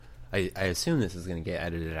I assume this is going to get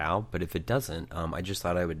edited out, but if it doesn't, I just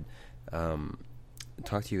thought I would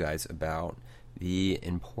talk to you guys about the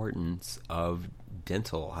importance of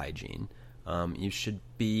dental hygiene. You should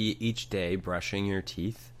be each day brushing your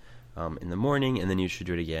teeth in the morning, and then you should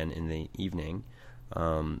do it again in the evening.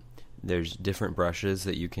 There's different brushes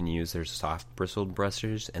that you can use. There's soft bristled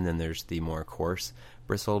brushes, and then there's the more coarse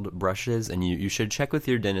bristled brushes, and you should check with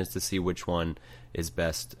your dentist to see which one is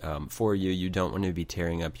best for you. You don't want to be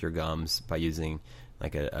tearing up your gums by using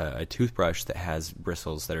like a toothbrush that has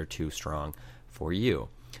bristles that are too strong for you.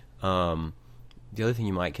 The other thing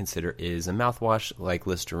you might consider is a mouthwash like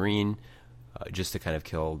Listerine, just to kind of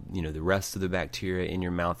kill the rest of the bacteria in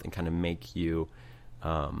your mouth and kind of make you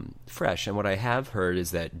fresh. And what I have heard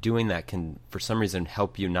is that doing that can, for some reason,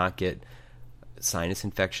 help you not get sinus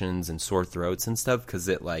infections and sore throats and stuff, because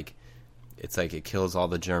it kills all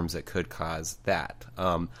the germs that could cause that.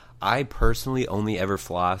 I personally only ever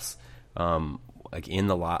floss in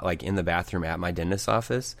the bathroom at my dentist's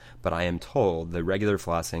office, but I am told the regular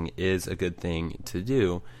flossing is a good thing to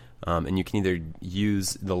do. And you can either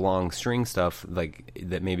use the long string stuff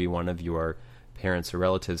that maybe one of your parents or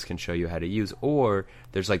relatives can show you how to use, or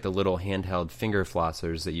there's the little handheld finger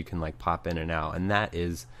flossers that you can pop in and out, and that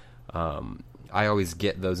is I always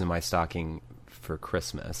get those in my stocking for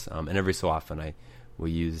Christmas, and every so often I will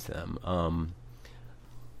use them.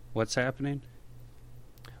 What's happening?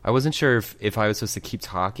 I wasn't sure if I was supposed to keep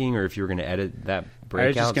talking or if you were going to edit that breakout. I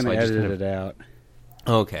was just going to edit it out.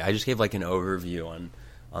 Okay, I just gave an overview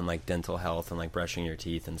on dental health and brushing your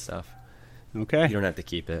teeth and stuff. Okay. You don't have to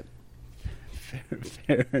keep it.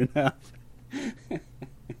 Fair enough.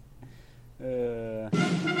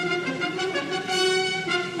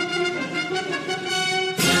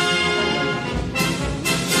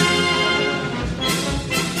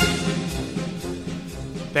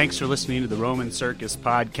 Thanks for listening to the Roman Circus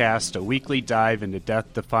Podcast, a weekly dive into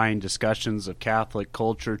death-defying discussions of Catholic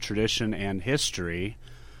culture, tradition, and history.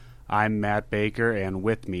 I'm Matt Baker, and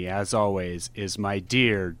with me, as always, is my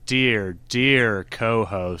dear, dear, dear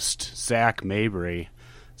co-host, Zach Mabry.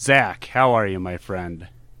 Zach, how are you, my friend?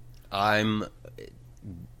 I'm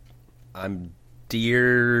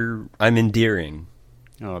endearing.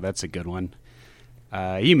 Oh, that's a good one.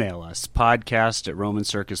 Email us,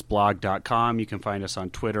 podcast@romancircusblog.com. You can find us on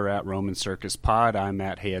Twitter @RomanCircusPod. I'm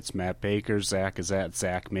at Hey It's Matt Baker. Zach is at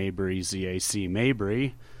Zach Mabry, Z-A-C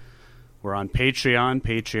Mabry. We're on Patreon,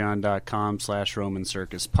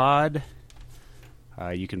 patreon.com/RomanCircusPod.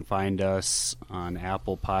 You can find us on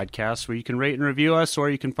Apple Podcasts, where you can rate and review us, or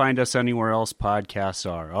you can find us anywhere else podcasts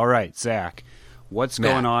are. All right, Zach, what's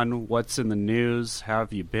going on? What's in the news? How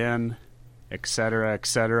have you been? Et cetera, et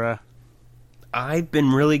cetera. I've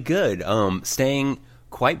been really good. Staying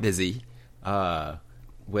quite busy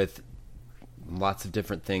with lots of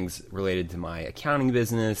different things related to my accounting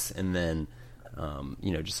business, and then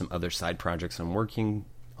just some other side projects I'm working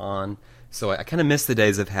on. So I kind of miss the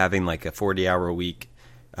days of having a 40-hour-a-week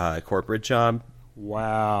corporate job.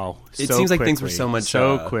 Wow. It seems like things were so much...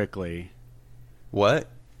 So quickly. What?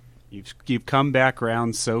 You've come back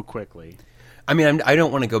around so quickly. I mean, I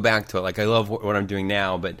don't want to go back to it. I love what I'm doing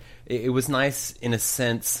now, but it was nice in a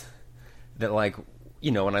sense that,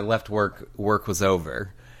 when I left work was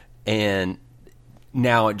over. And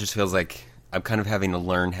now it just feels like I'm kind of having to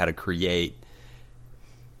learn how to create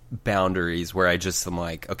boundaries where I just am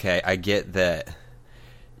okay, I get that,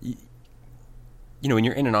 when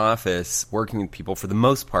you're in an office working with people, for the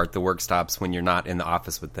most part, the work stops when you're not in the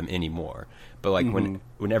office with them anymore. But when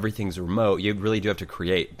everything's remote, you really do have to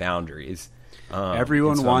create boundaries.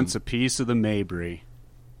 Everyone wants a piece of the Mabry.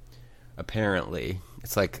 Apparently.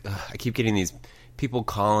 It's I keep getting these people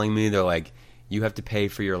calling me. They're like, you have to pay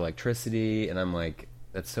for your electricity. And I'm like,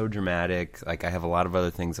 that's so dramatic. I have a lot of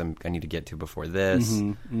other things I need to get to before this.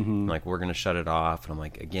 Mm-hmm. We're going to shut it off. And I'm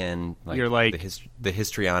again, you're the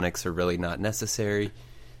histrionics are really not necessary.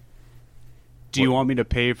 Do you want me to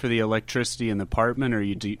pay for the electricity in the apartment, or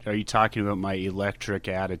are you talking about my electric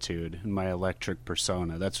attitude and my electric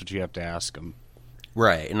persona? That's what you have to ask them.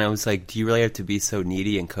 Right. And I was like, do you really have to be so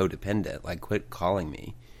needy and codependent? Quit calling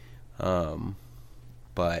me.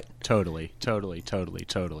 But Totally.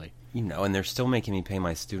 And they're still making me pay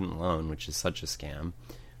my student loan, which is such a scam.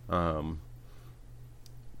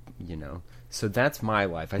 So that's my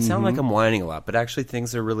life. I sound like I'm whining a lot, but actually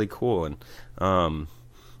things are really cool. And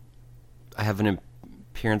I have an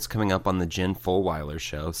appearance coming up on the Jen Fulweiler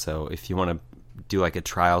show, so if you want to do a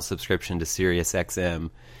trial subscription to Sirius XM,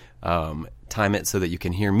 time it so that you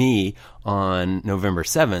can hear me on November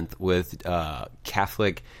 7th with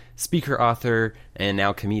Catholic speaker, author, and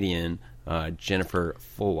now comedian Jennifer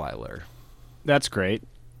Fulweiler. That's great.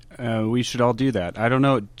 We should all do that. I don't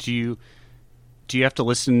know. Do you have to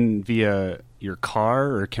listen via your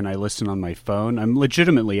car, or can I listen on my phone? I'm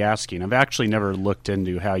legitimately asking. I've actually never looked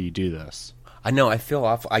into how you do this. I know, I feel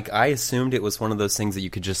awful. I assumed it was one of those things that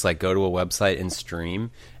you could just, like, go to a website and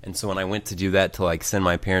stream. And so when I went to do that to, like, send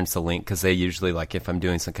my parents the link, because they usually, like, if I'm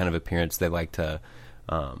doing some kind of appearance, they like to,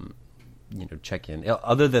 check in.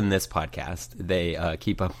 Other than this podcast, they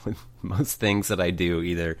keep up with most things that I do,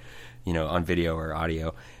 either, on video or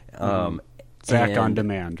audio. Zach on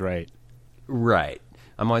demand, right? Right.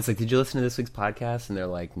 I'm always like, did you listen to this week's podcast? And they're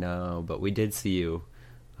like, no, but we did see you.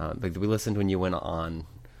 Like, we listened when you went on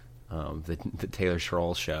the Taylor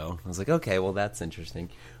Schroll show. I was like, okay, well, that's interesting.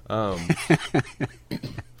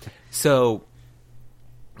 So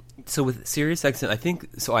with SiriusXM, I think,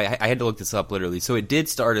 so I had to look this up literally. So it did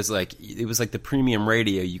start as like, it was like the premium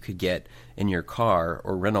radio you could get in your car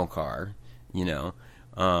or rental car, and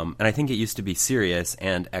I think it used to be Sirius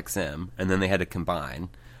and XM, and then they had to combine.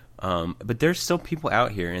 But there's still people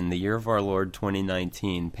out here in the year of our Lord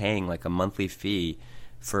 2019 paying like a monthly fee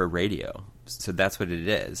for a radio. So that's what it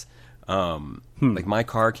is. Like my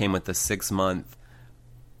car came with a 6-month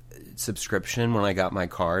subscription when I got my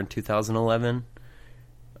car in 2011.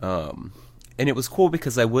 And it was cool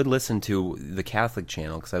because I would listen to the Catholic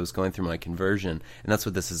channel because I was going through my conversion, and that's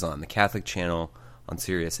what this is on, the Catholic channel on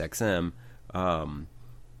Sirius XM.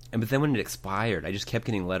 But then when it expired, I just kept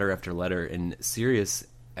getting letter after letter, and Sirius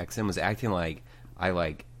XM was acting like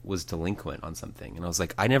I was delinquent on something, and I was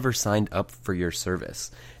like, I never signed up for your service.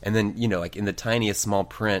 And then like in the tiniest small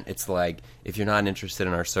print, it's like, if you're not interested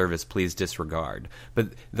in our service, please disregard.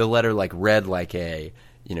 But the letter read like a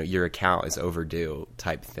your account is overdue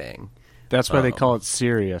type thing. That's why they call it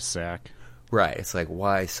serious, Zach. Right. It's like,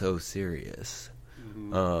 why so serious?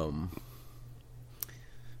 Mm-hmm.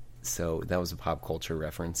 So that was a pop culture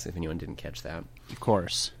reference, if anyone didn't catch that. Of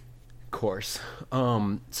course.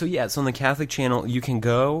 So yeah, so on the Catholic channel, you can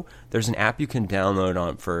go, there's an app you can download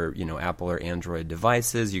on for, Apple or Android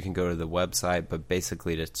devices. You can go to the website, but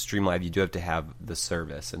basically to stream live, you do have to have the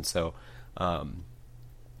service. And so,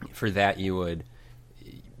 for that, you would,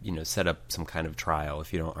 set up some kind of trial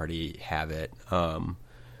if you don't already have it.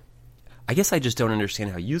 I guess I just don't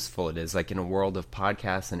understand how useful it is, like in a world of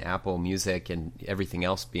podcasts and Apple Music and everything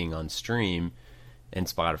else being on stream and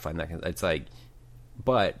Spotify and that kind of, it's like,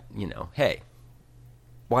 but, hey,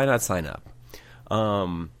 why not sign up?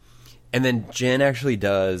 And then Jen actually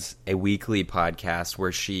does a weekly podcast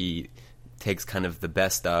where she takes kind of the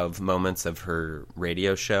best of moments of her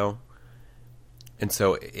radio show. And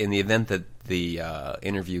so in the event that the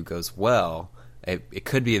interview goes well, it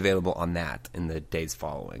could be available on that in the days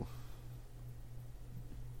following.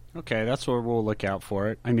 Okay, that's where we'll look out for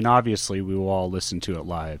it. I mean, obviously, we will all listen to it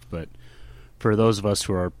live, but for those of us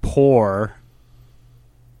who are poor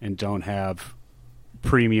and don't have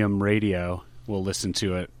premium radio, we'll listen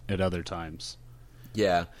to it at other times.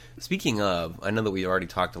 Yeah. Speaking of, I know that we already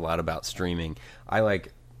talked a lot about streaming. I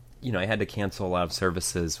had to cancel a lot of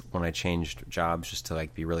services when I changed jobs just to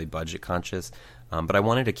be really budget conscious. But I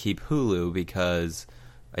wanted to keep Hulu because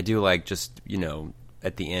I do just,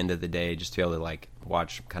 at the end of the day, just to be able to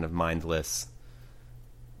watch kind of mindless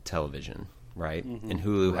television, right? Mm-hmm. And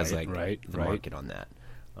Hulu has the market on that.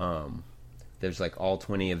 There's all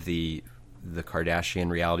 20 of the Kardashian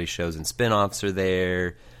reality shows and spin-offs are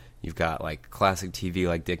there. You've got classic TV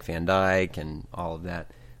like Dick Van Dyke and all of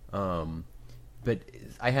that. But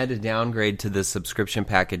I had to downgrade to the subscription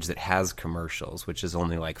package that has commercials, which is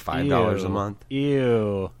only $5 a month.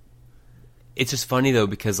 Ew. It's just funny though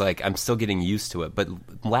because I'm still getting used to it. But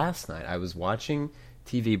last night I was watching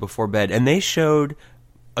TV before bed and they showed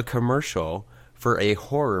a commercial for a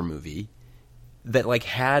horror movie that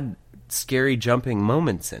had scary jumping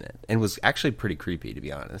moments in it and was actually pretty creepy, to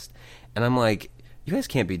be honest. And I'm like, you guys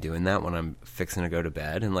can't be doing that when I'm fixing to go to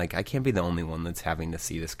bed, and I can't be the only one that's having to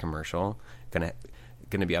see this commercial.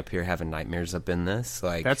 Gonna be up here having nightmares up in this.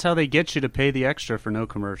 That's how they get you to pay the extra for no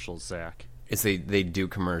commercials, Zach. Is they do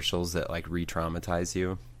commercials that re-traumatize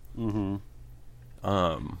you. Mm-hmm.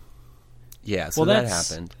 Yeah, so that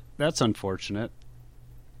happened. That's unfortunate.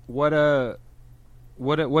 What's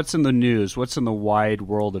in the news? What's in the wide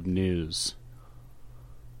world of news?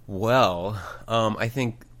 Well, I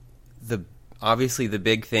think obviously the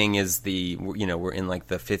big thing is we're in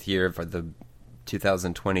the fifth year of the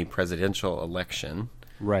 2020 presidential election.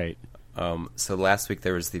 Right. So last week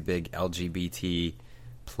there was the big LGBT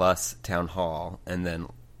plus town hall, and then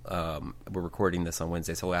we're recording this on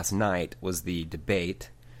Wednesday. So last night was the debate,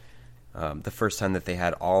 the first time that they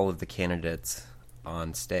had all of the candidates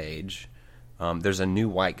on stage. There's a new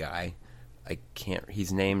white guy.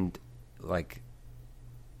 He's named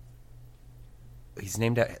he's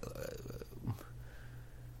named at.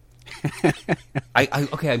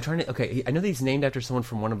 I'm trying to. Okay, I know that he's named after someone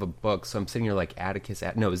from one of the books. So I'm sitting here like Atticus.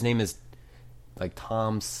 No, his name is like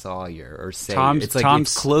Tom Sawyer or Sawyer. It's like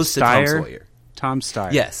it's close to Tom Sawyer. Tom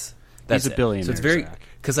Steyer. Yes, he's a billionaire. So it's very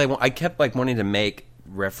because I kept like wanting to make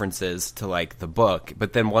references to like the book,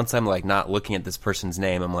 but then once I'm like not looking at this person's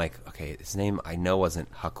name, I'm like, okay, his name I know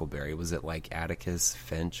wasn't Huckleberry. Was it like Atticus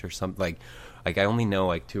Finch or something? Like I only know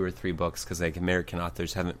like 2 or 3 books because like American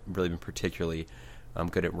authors haven't really been particularly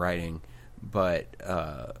good at writing. But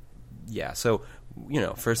yeah, so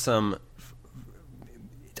for some,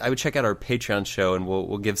 I would check out our Patreon show, and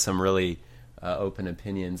we'll give some really open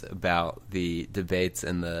opinions about the debates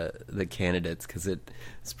and the candidates because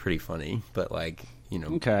it's pretty funny. But like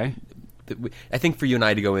okay, I think for you and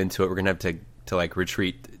I to go into it, we're gonna have to like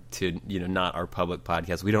retreat to not our public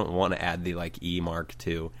podcast. We don't want to add the like E mark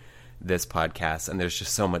to this podcast, and there's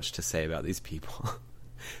just so much to say about these people.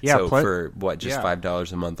 Yeah, so for what, just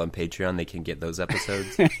 $5 a month on Patreon, they can get those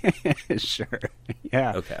episodes. Sure.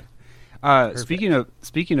 Yeah. Okay.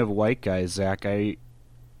 Speaking of white guys, Zach, I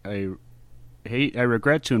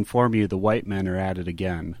regret to inform you the white men are at it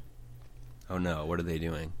again. Oh no! What are they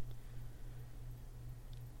doing?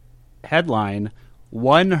 Headline: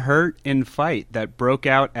 One hurt in fight that broke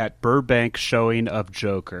out at Burbank showing of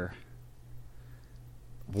Joker.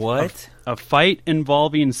 What? A fight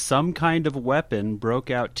involving some kind of weapon broke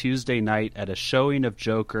out Tuesday night at a showing of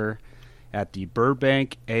Joker at the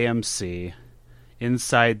Burbank AMC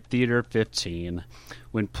inside Theater 15.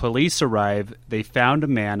 When police arrived, they found a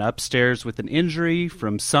man upstairs with an injury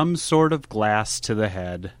from some sort of glass to the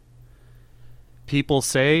head. Police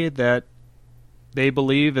say they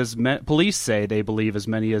believe as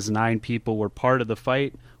many as 9 people were part of the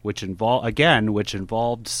fight, which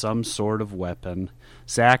involved some sort of weapon.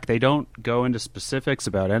 Zach, they don't go into specifics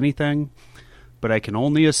about anything, but I can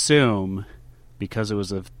only assume, because it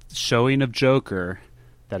was a showing of Joker,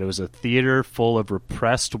 that it was a theater full of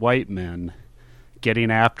repressed white men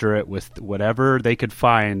getting after it with whatever they could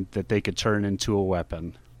find that they could turn into a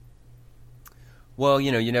weapon. Well,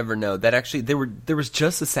 you never know. That actually, there was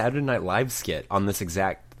just a Saturday Night Live skit on this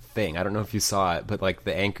exact thing. I don't know if you saw it, but like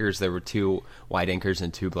the anchors, there were 2 white anchors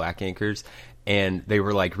and 2 black anchors, and they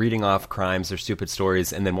were like reading off crimes or stupid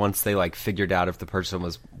stories, and then once they like figured out if the person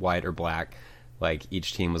was white or black, like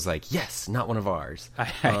each team was like, yes, not one of ours.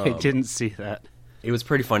 I didn't see that. It was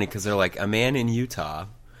pretty funny because they're like, a man in Utah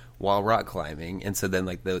while rock climbing, and so then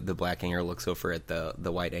like the black anchor looks over at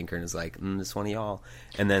the white anchor and is like, this one of y'all,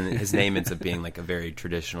 and then his name ends up being like a very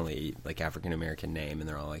traditionally like African American name, and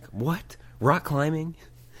they're all like, what, rock climbing?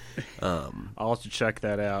 I'll have to check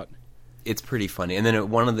that out. It's pretty funny, and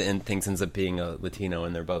then one of the things ends up being a Latino,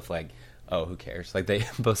 and they're both like, oh, who cares? Like they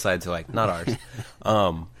both sides are like, not ours.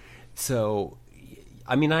 So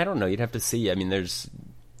I mean, I don't know, you'd have to see. I mean,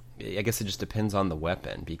 I guess it just depends on the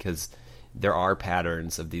weapon, because there are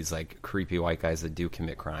patterns of these like creepy white guys that do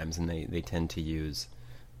commit crimes, and they tend to use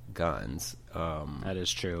guns. That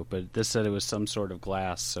is true, but this said it was some sort of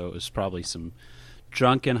glass, so it was probably some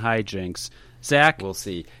drunken hijinks. Zach, we'll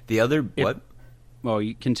see. The other what? Well,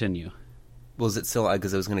 you continue. Was it still?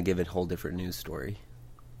 Because I was going to give it a whole different news story.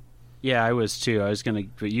 Yeah, I was too. I was going to,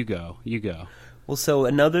 but you go. Well, so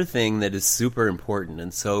another thing that is super important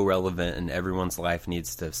and so relevant, and everyone's life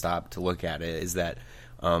needs to stop to look at it, is that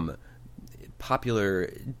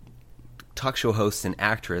popular talk show host and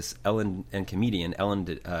actress and comedian Ellen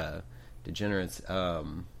DeGeneres.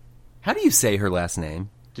 How do you say her last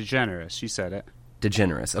name? DeGeneres. You said it.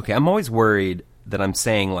 DeGeneres. Okay, I'm always worried that I'm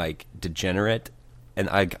saying like degenerate, and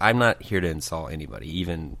I'm not here to insult anybody,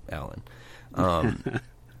 even Ellen,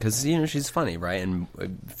 because she's funny, right? And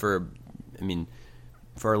for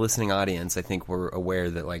our listening audience, I think we're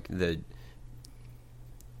aware that like the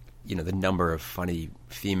number of funny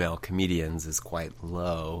female comedians is quite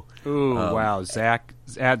low. Ooh, wow. Zach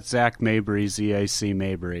Mabry, ZAC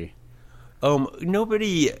Mabry.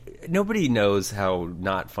 Nobody knows how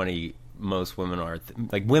not funny most women are.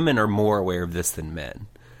 Like, women are more aware of this than men.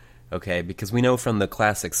 Okay, because we know from the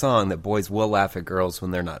classic song that boys will laugh at girls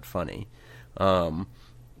when they're not funny.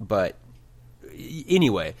 But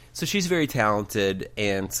anyway, so she's very talented,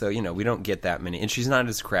 and so we don't get that many, and she's not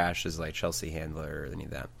as crash as like Chelsea Handler or any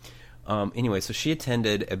of that. Anyway, so she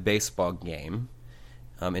attended a baseball game,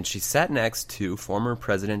 and she sat next to former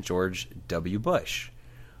President George W. Bush.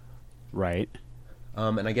 Right.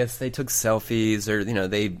 And I guess they took selfies, or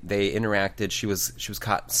they interacted. She was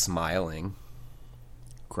caught smiling.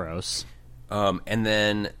 Gross. And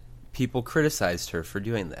then people criticized her for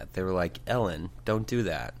doing that. They were like, Ellen, don't do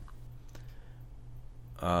that.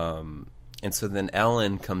 And so then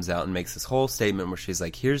Ellen comes out and makes this whole statement where she's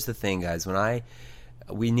like, here's the thing, guys,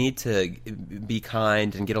 we need to be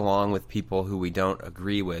kind and get along with people who we don't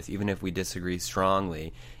agree with, even if we disagree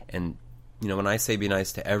strongly. And, when I say be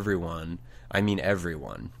nice to everyone, I mean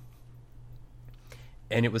everyone.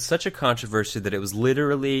 And it was such a controversy that it was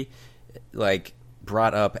literally, like,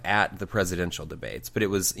 brought up at the presidential debates. But it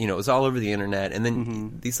was, it was all over the internet. And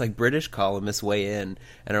then these, like, British columnists weigh in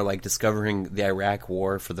and are, like, discovering the Iraq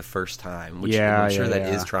War for the first time, which I'm sure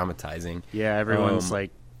that is traumatizing. Yeah, everyone's like,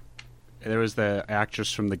 there was the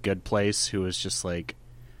actress from The Good Place who was just like,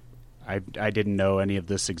 I didn't know any of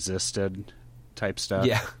this existed type stuff.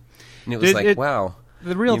 Yeah. And it was wow.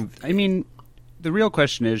 The real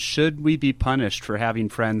question is, should we be punished for having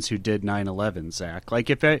friends who did 9/11, Zach? Like,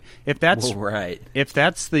 if that's right, if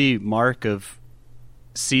that's the mark of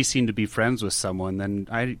ceasing to be friends with someone, then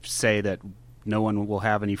I say that no one will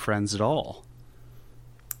have any friends at all.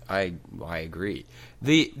 I agree.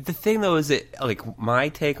 The thing though is that, like, my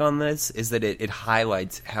take on this is that it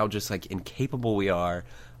highlights how just, like, incapable we are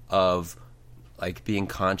of, like, being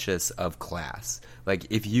conscious of class. Like,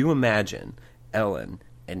 if you imagine Ellen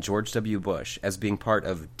and George W. Bush as being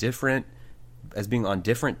as being on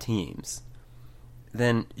different teams,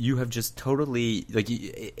 then you have just totally, like,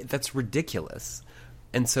 that's ridiculous.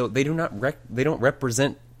 And so they don't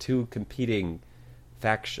represent two competing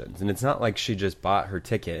factions. And it's not like she just bought her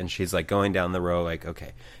ticket and she's, like, going down the row, like,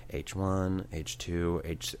 okay, H1,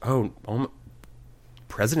 H2,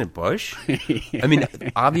 President Bush? I mean,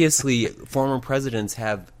 obviously, former presidents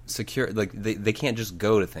have like, they can't just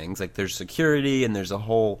go to things. Like, there's security and there's a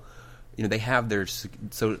whole, they have their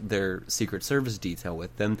Secret Service detail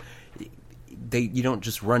with them. You don't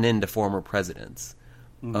just run into former presidents.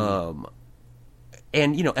 And,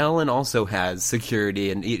 Ellen also has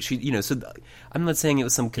security, and she, so I'm not saying it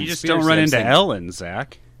was some conspiracy. You just don't run into Ellen,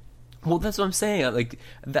 Zach. Well, that's what I'm saying. Like,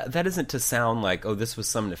 that isn't to sound like, oh, this was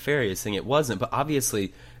some nefarious thing. It wasn't. But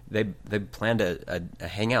obviously, they planned a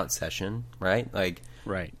hangout session, right? Like,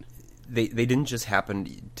 right. They didn't just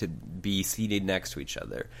happen to be seated next to each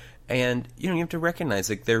other. And, you have to recognize,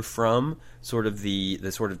 like, they're from sort of the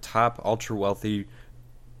sort of top, ultra-wealthy,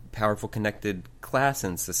 powerful, connected class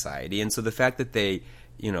in society. And so the fact that they,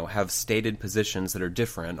 have stated positions that are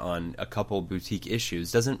different on a couple boutique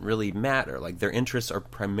issues doesn't really matter. Like, their interests are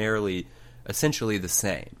primarily, essentially the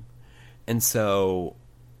same. And so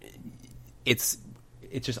it's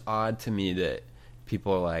just odd to me that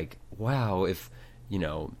people are like, wow, if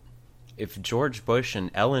George Bush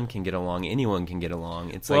and Ellen can get along, anyone can get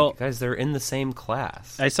along. It's like, guys, they're in the same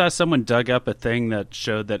class. I saw someone dug up a thing that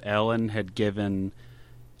showed that Ellen had given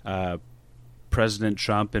President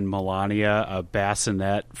Trump and Melania a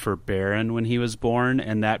bassinet for Barron when he was born,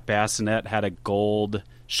 and that bassinet had a gold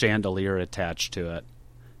chandelier attached to it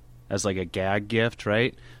as, like, a gag gift,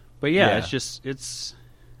 right? But yeah. It's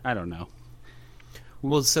I don't know.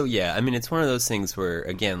 Well, so yeah, I mean, it's one of those things where,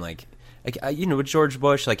 again, like with George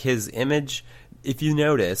Bush, like, his image, if you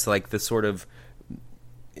notice, like, the sort of,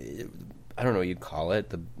 I don't know what you'd call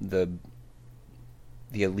it, the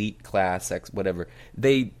elite class, whatever,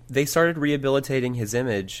 they started rehabilitating his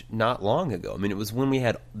image not long ago. I mean, it was when we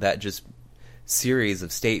had that just series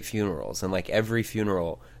of state funerals, and, like, every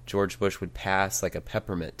funeral, George Bush would pass, like, a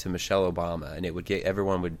peppermint to Michelle Obama, and it would get,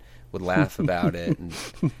 everyone would laugh about it. And,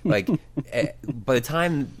 like, by the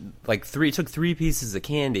time, like, it took 3 pieces of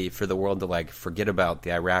candy for the world to, like, forget about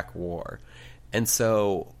the Iraq War. And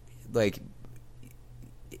so, like,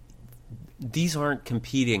 these aren't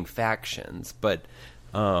competing factions, but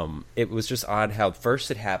it was just odd how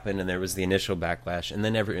first it happened and there was the initial backlash, and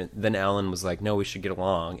then Alan was like, no, we should get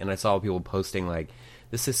along. And I saw people posting, like,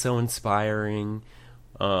 this is so inspiring,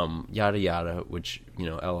 yada yada, which,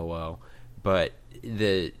 LOL. But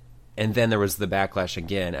and then there was the backlash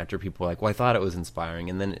again after people were like, well, I thought it was inspiring.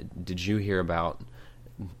 And then, did you hear about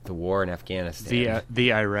the war in Afghanistan?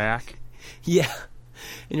 The Iraq? Yeah.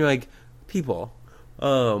 And you're like, people.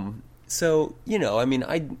 So, I mean,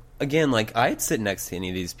 I'd sit next to any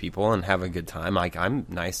of these people and have a good time. Like, I'm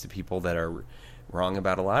nice to people that are wrong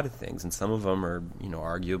about a lot of things, and some of them are,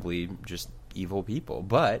 arguably just evil people.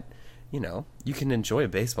 But, you can enjoy a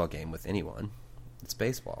baseball game with anyone. It's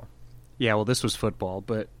baseball. Yeah, well, this was football,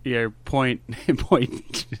 but your point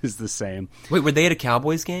is the same. Wait, were they at a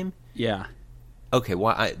Cowboys game? Yeah. Okay,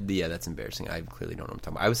 well, yeah, that's embarrassing. I clearly don't know what I'm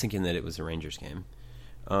talking about. I was thinking that it was a Rangers game.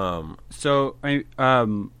 Yeah,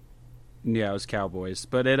 it was Cowboys,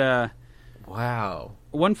 but wow.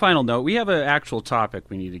 One final note: we have an actual topic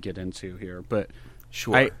we need to get into here, but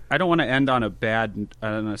sure. I don't want to end on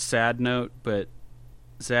a sad note, but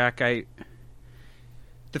Zach,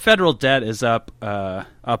 The federal debt is up a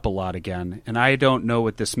lot again, and I don't know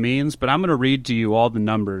what this means, but I'm going to read to you all the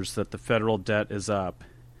numbers that the federal debt is up,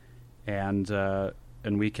 and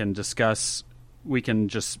we can discuss. We can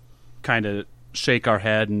just kind of shake our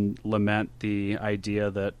head and lament the idea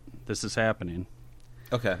that this is happening.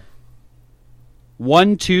 Okay.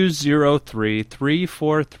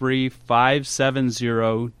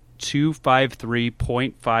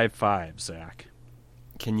 1,203,343,570,253.55, Zach.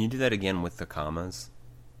 Can you do that again with the commas?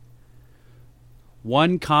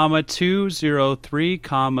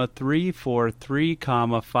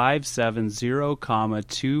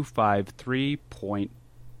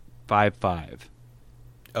 1,203,340,253.55.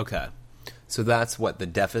 Okay. So that's what the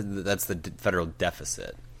deficit. That's the federal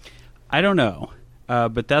deficit. I don't know,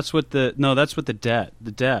 but that's what the debt.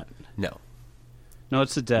 The debt. No,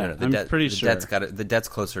 it's the debt. No, I'm pretty sure the debt's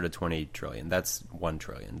closer to 20 trillion. That's 1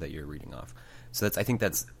 trillion that you're reading off. So I think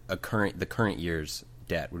that's the current year's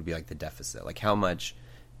debt would be like the deficit. Like how much?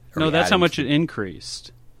 No, that's how much it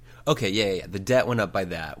increased. Okay, yeah. The debt went up by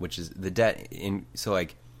that, which is the debt in. So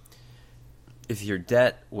like, if your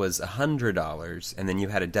debt was $100 and then you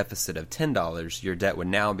had a deficit of $10, your debt would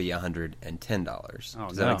now be $110.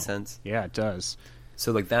 Does that make sense? Yeah, it does.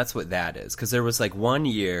 So like that's what that is, because there was like 1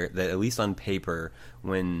 year that, at least on paper,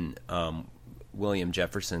 when William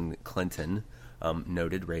Jefferson Clinton,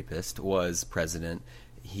 noted rapist, was president,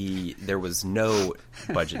 there was no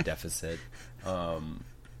budget deficit,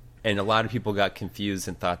 and a lot of people got confused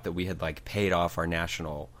and thought that we had like paid off our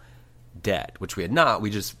national debt, which we had not. We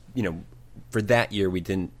just, for that year, we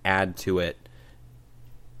didn't add to it,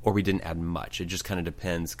 or we didn't add much. It just kind of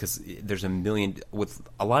depends, because there's a million. With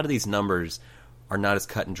a lot of these numbers are not as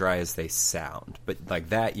cut and dry as they sound. But like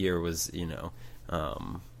that year was,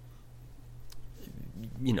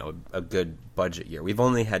 a good budget year. We've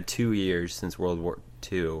only had 2 years since World War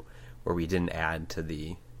II where we didn't add to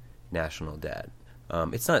the national debt.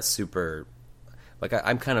 It's not super. Like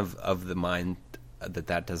I'm kind of the mind that the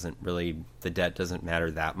debt doesn't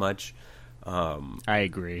matter that much. I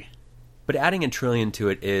agree. But adding $1 trillion to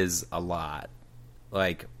it is a lot.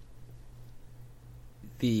 Like,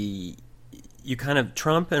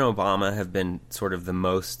 Trump and Obama have been sort of the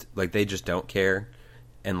most, like, they just don't care,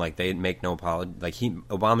 and like they make no apology. Like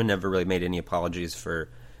Obama never really made any apologies for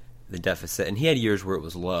the deficit, and he had years where it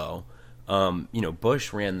was low.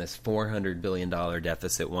 Bush ran this $400 billion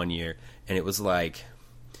deficit 1 year, and it was like,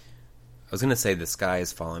 I was going to say the sky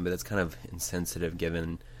is falling, but that's kind of insensitive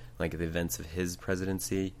given like the events of his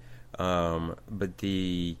presidency. But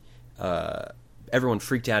everyone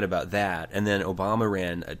freaked out about that, and then Obama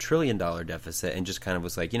ran $1 trillion deficit and just kind of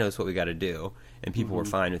was like, it's what we got to do, and people were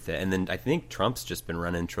fine with it. And then I think Trump's just been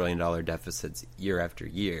running $1 trillion deficits year after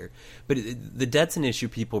year. But the debt's an issue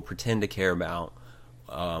people pretend to care about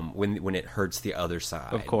when it hurts the other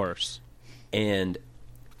side, of course. And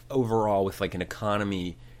overall, with like an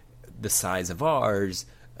economy the size of ours,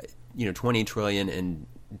 20 trillion in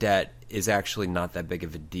debt is actually not that big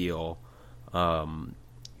of a deal,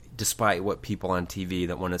 despite what people on TV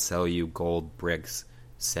that want to sell you gold bricks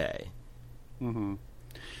say. Mm-hmm.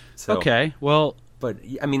 So, okay, well, but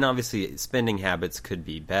I mean, obviously, spending habits could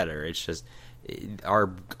be better. It's just our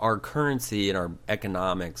currency and our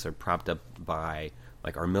economics are propped up by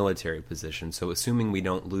like our military position. So, assuming we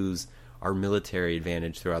don't lose our military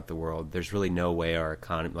advantage throughout the world, there's really no way our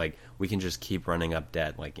economy, like, we can just keep running up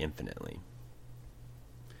debt like infinitely.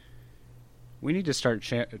 We need to start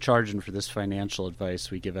charging for this financial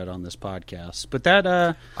advice we give out on this podcast. But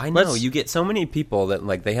that, I know you get so many people that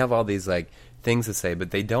like they have all these like things to say,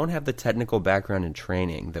 but they don't have the technical background and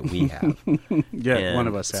training that we have. Yeah, and one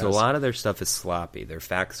of us has. So a lot of their stuff is sloppy. Their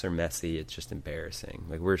facts are messy. It's just embarrassing.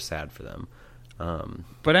 Like, we're sad for them.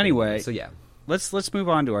 But anyway, so yeah, let's move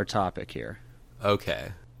on to our topic here.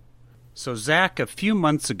 Okay. So Zach, a few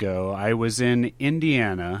months ago, I was in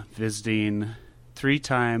Indiana visiting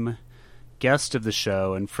 3-time guest of the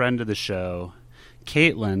show and friend of the show,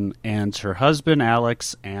 Caitlin, and her husband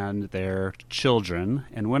Alex and their children.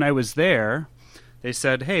 And when I was there, they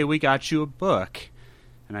said, "Hey, we got you a book."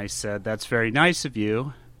 And I said, "That's very nice of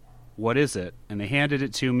you. What is it?" And they handed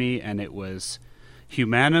it to me, and it was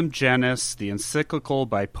Humanum, Genus, the Encyclical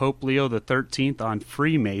by Pope Leo XIII on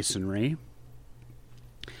Freemasonry.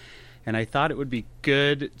 And I thought it would be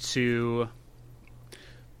good to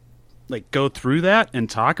go through that and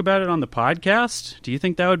talk about it on the podcast. Do you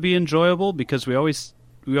think that would be enjoyable? Because we always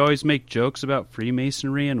make jokes about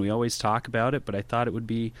Freemasonry and we always talk about it, but I thought it would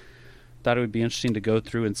be interesting to go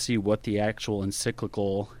through and see what the actual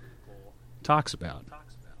encyclical talks about.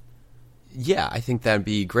 Yeah, I think that'd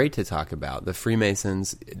be great to talk about. The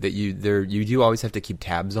Freemasons, that you do always have to keep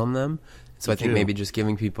tabs on them. So I think maybe just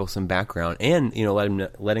giving people some background and,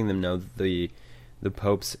 letting them know that the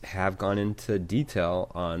popes have gone into detail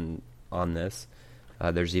on this.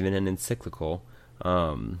 There's even an encyclical.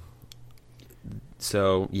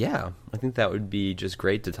 So, yeah, I think that would be just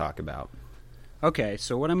great to talk about. Okay,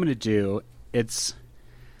 so what I'm going to do,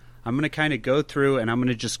 I'm going to kind of go through, and I'm going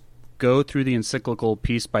to just go through the encyclical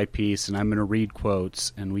piece by piece, and I'm going to read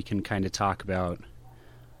quotes, and we can kind of talk about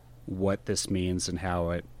what this means and how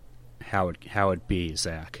it be,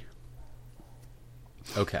 Zach.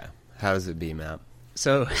 Okay. How does it be, Matt?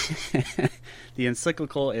 So, the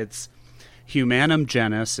encyclical, it's Humanum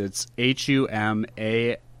Genus. It's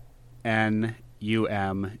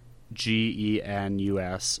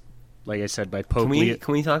HUMANUMGENUS. Like I said, by Pope Leo.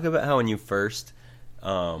 Can we talk about how when you first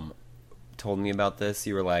told me about this,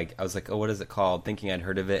 you were like, I was like, oh, what is it called? Thinking I'd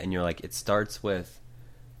heard of it, and you're like, it starts with,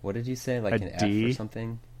 what did you say? Like an D? F or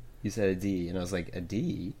something? You said a D, and I was like, a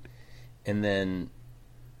D? And then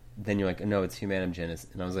you're like, no, it's Humanum Genus.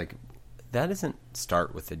 And I was like, that doesn't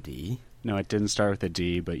start with a D. No, it didn't start with a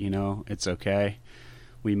D, but it's okay.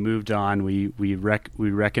 We moved on. We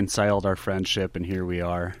reconciled our friendship, and here we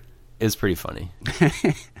are. It's pretty funny.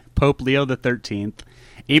 Pope Leo the 13th,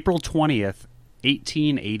 April 20th,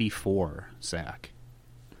 1884, Zach.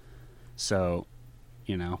 So,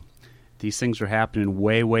 these things were happening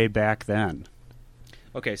way, way back then.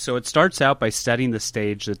 Okay, so it starts out by setting the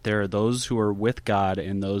stage that there are those who are with God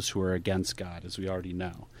and those who are against God, as we already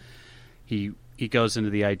know. He goes into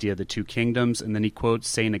the idea of the two kingdoms, and then he quotes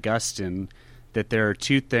St. Augustine that there are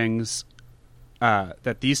two things,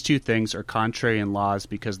 that these two things are contrary in laws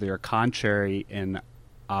because they are contrary in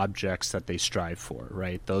objects that they strive for,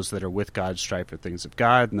 right? Those that are with God strive for things of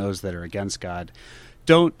God, and those that are against God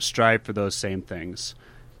don't strive for those same things.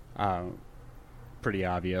 Pretty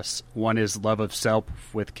obvious. One is love of self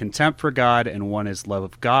with contempt for God, and one is love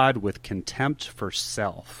of God with contempt for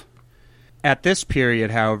self. At this period,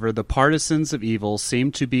 however, the partisans of evil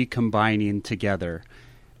seem to be combining together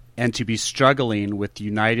and to be struggling with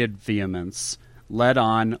united vehemence, led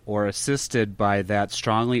on or assisted by that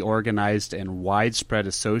strongly organized and widespread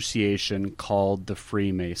association called the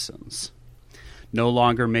Freemasons. No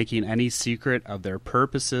longer making any secret of their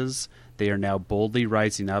purposes, they are now boldly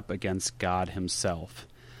rising up against God himself.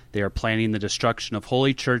 They are planning the destruction of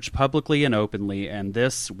Holy Church publicly and openly, and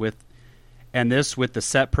this with the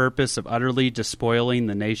set purpose of utterly despoiling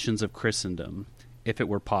the nations of Christendom, if it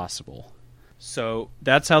were possible. So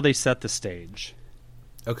that's how they set the stage.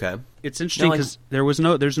 Okay. It's interesting because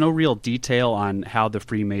there's no real detail on how the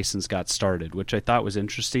Freemasons got started, which I thought was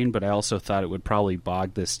interesting, but I also thought it would probably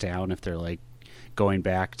bog this down if they're like going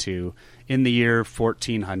back to in the year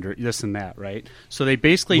 1400, this and that, right? So they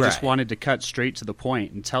basically just wanted to cut straight to the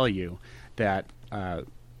point and tell you that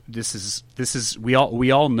this is we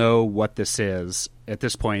all know what this is. At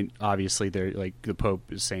this point, obviously, they're like the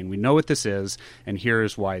Pope is saying, we know what this is, and here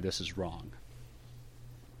is why this is wrong.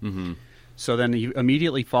 Mm-hmm. So then he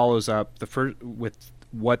immediately follows up with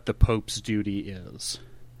what the Pope's duty is.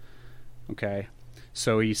 Okay,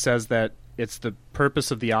 so he says that it's the purpose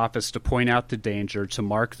of the office to point out the danger, to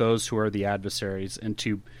mark those who are the adversaries, and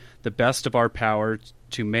to the best of our power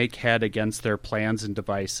to make head against their plans and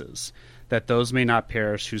devices, that those may not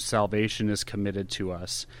perish whose salvation is committed to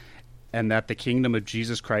us, and that the kingdom of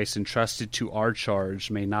Jesus Christ entrusted to our charge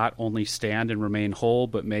may not only stand and remain whole,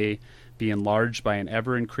 but may be enlarged by an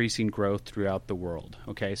ever-increasing growth throughout the world.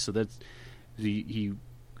 Okay, so that's he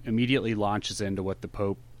immediately launches into what the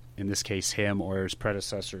Pope, in this case him or his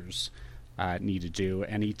predecessors, need to do,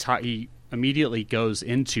 and he immediately goes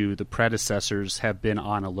into the predecessors have been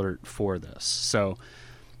on alert for this. So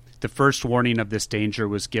the first warning of this danger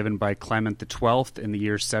was given by Clement XII in the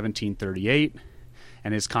year 1738,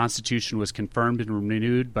 and his constitution was confirmed and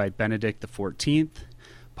renewed by Benedict XIV,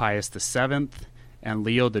 Pius VII, and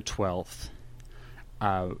Leo XII.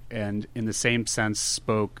 And in the same sense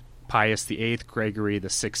spoke Pius VIII, Gregory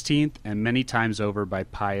XVI, and many times over by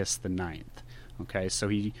Pius IX. Okay, so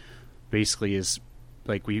he basically is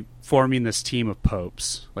like we forming this team of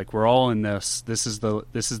popes. Like we're all in this. This is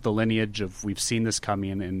the lineage of we've seen this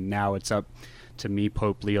coming, and now it's up to me,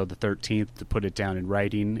 Pope Leo XIII, to put it down in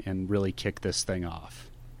writing and really kick this thing off.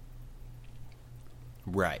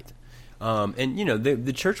 Right. And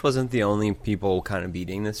the church wasn't the only people kind of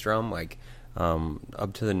beating this drum. Like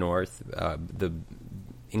up to the north, the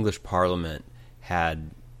English Parliament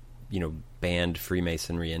had banned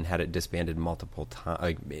Freemasonry and had it disbanded multiple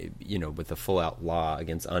times. With a full out law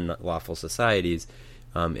against unlawful societies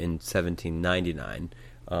in 1799.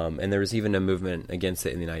 And there was even a movement against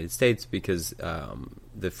it in the United States because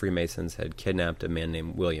the Freemasons had kidnapped a man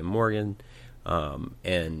named William Morgan,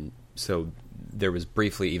 and so there was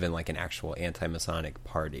briefly even like an actual anti-Masonic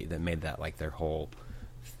party that made that like their whole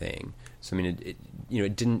thing. So I mean,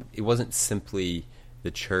 it wasn't simply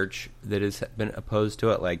the church that has been opposed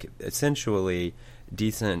to it. Like essentially,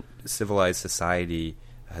 decent civilized society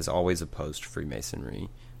has always opposed Freemasonry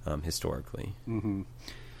historically. Mm-hmm.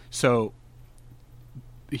 So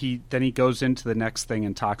he goes into the next thing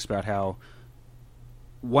and talks about how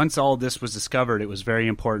once all this was discovered, it was very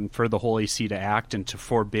important for the Holy See to act and to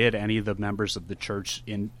forbid any of the members of the church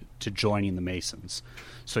into joining the Masons.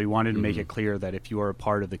 So he wanted to make it clear that if you are a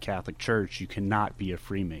part of the Catholic Church, you cannot be a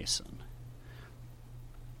Freemason.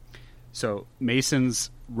 So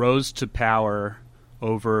Masons rose to power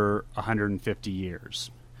over 150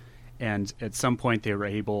 years. And at some point they were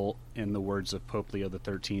able, in the words of Pope Leo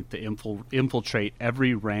XIII, to infiltrate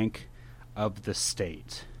every rank of the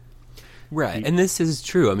state. Right, and this is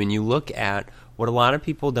true. I mean, you look at what a lot of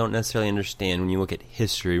people don't necessarily understand when you look at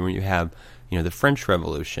history, when you have, the French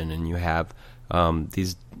Revolution, and you have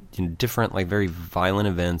these different, like, very violent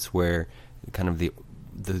events where kind of the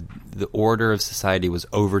order of society was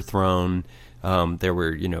overthrown. There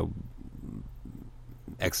were,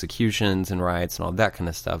 executions and riots and all that kind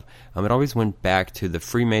of stuff. It always went back to the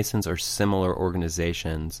Freemasons or similar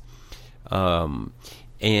organizations,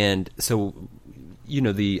 and so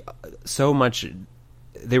they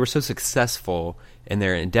were so successful in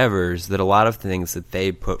their endeavors that a lot of things that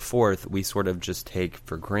they put forth we sort of just take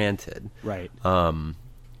for granted. Right. And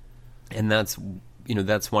that's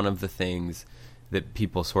one of the things that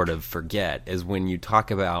people sort of forget is when you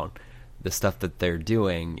talk about the stuff that they're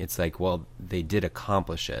doing, it's like, well, they did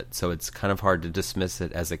accomplish it. So it's kind of hard to dismiss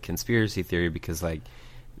it as a conspiracy theory because like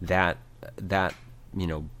that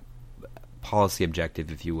policy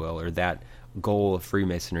objective, if you will, or that goal of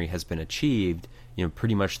Freemasonry has been achieved,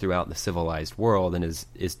 pretty much throughout the civilized world, and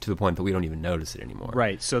is to the point that we don't even notice it anymore.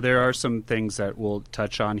 Right. So there are some things that we'll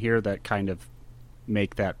touch on here that kind of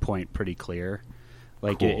make that point pretty clear.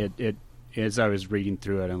 Like cool. it as I was reading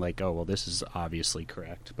through it, I'm like, oh well, this is obviously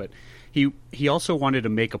correct. But he also wanted to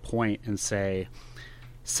make a point and say,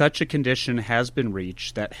 such a condition has been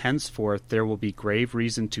reached that henceforth there will be grave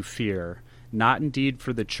reason to fear. Not indeed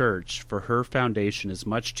for the Church, for her foundation is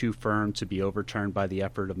much too firm to be overturned by the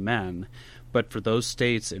effort of men, but for those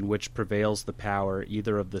states in which prevails the power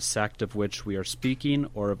either of the sect of which we are speaking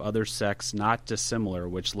or of other sects not dissimilar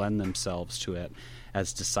which lend themselves to it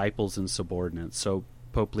as disciples and subordinates. So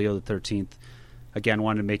Pope Leo XIII again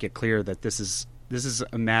wanted to make it clear that this is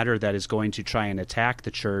a matter that is going to try and attack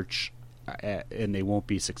the Church, and they won't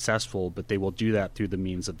be successful, but they will do that through the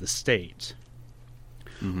means of the state.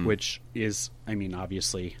 Mm-hmm. Which is, I mean,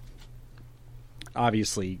 obviously,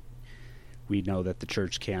 we know that the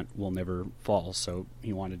Church will never fall. So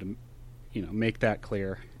he wanted to, make that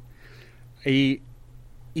clear. He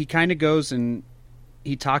kind of goes and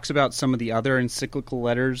he talks about some of the other encyclical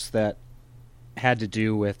letters that had to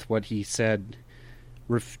do with what he said.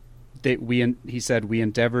 He said we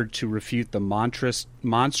endeavored to refute the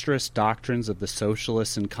monstrous doctrines of the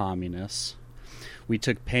socialists and communists. We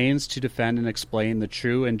took pains to defend and explain the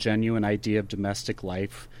true and genuine idea of domestic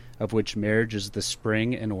life, of which marriage is the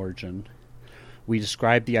spring and origin. We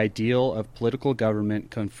described the ideal of political government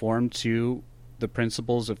conformed to the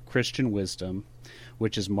principles of Christian wisdom,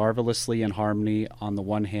 which is marvelously in harmony on the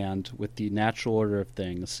one hand with the natural order of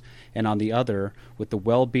things, and on the other with the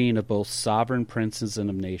well-being of both sovereign princes and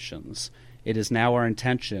of nations. It is now our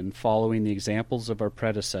intention, following the examples of our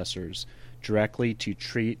predecessors, directly to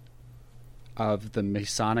treat of the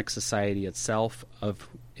Masonic Society itself, of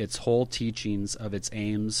its whole teachings, of its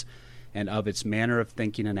aims, and of its manner of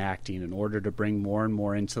thinking and acting, in order to bring more and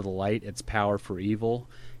more into the light its power for evil,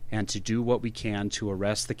 and to do what we can to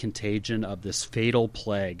arrest the contagion of this fatal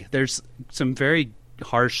plague. There's some very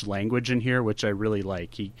harsh language in here, which I really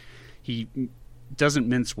like. He doesn't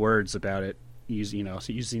mince words about it,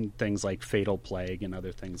 using things like fatal plague and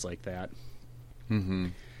other things like that. Mm-hmm.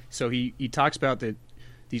 So he talks about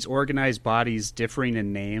these organized bodies differing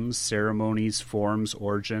in names, ceremonies, forms,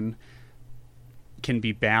 origin, can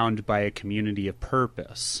be bound by a community of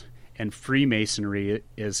purpose. And Freemasonry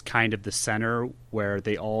is kind of the center where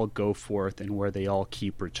they all go forth and where they all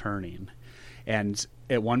keep returning. And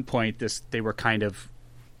at one point, they were kind of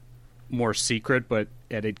more secret, but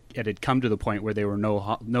it had come to the point where they were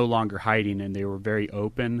no longer hiding, and they were very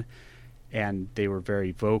open, and they were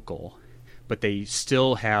very vocal. But they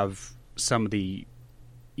still have some of the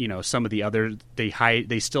other,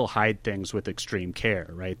 they still hide things with extreme care,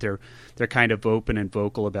 right? They're kind of open and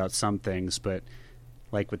vocal about some things, but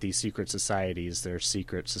like with these secret societies, they're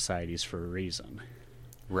secret societies for a reason.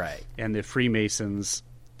 Right. And the Freemasons,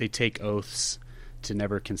 they take oaths to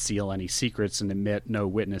never conceal any secrets and admit no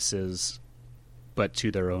witnesses but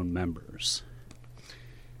to their own members.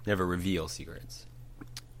 Never reveal secrets.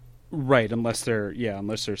 Right, unless they're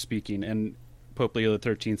speaking. And Pope Leo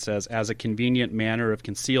XIII says, as a convenient manner of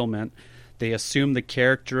concealment, they assume the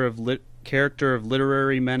character of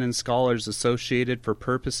literary men and scholars associated for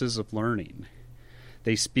purposes of learning.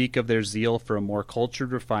 They speak of their zeal for a more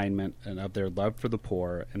cultured refinement and of their love for the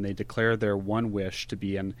poor, and they declare their one wish to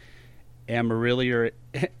be an amelioration.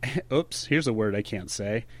 Here's a word I can't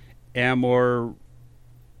say. Amelioration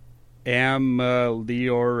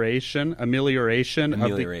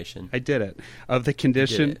I did it. Of the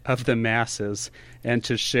condition of the masses, and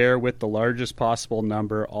to share with the largest possible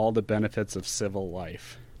number all the benefits of civil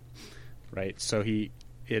life. Right. So he's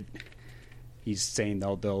saying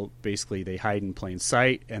they'll basically they hide in plain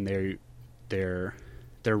sight, and they're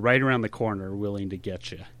right around the corner, willing to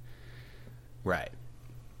get you. Right.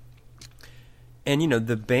 And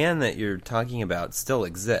the ban that you're talking about still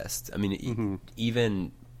exists. I mean,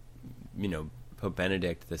 even Pope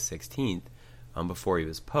Benedict XVI, before he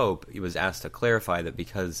was Pope, he was asked to clarify that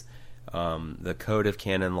because the code of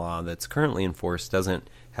canon law that's currently enforced doesn't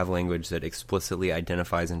have language that explicitly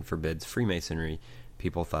identifies and forbids Freemasonry.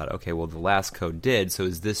 People thought, okay, well, the last code did, so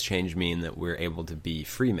does this change mean that we're able to be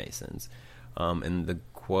Freemasons? And the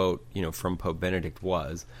quote, from Pope Benedict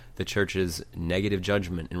was, the Church's negative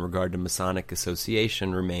judgment in regard to Masonic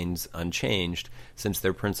association remains unchanged, since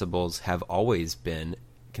their principles have always been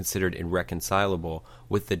considered irreconcilable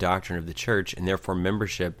with the doctrine of the Church, and therefore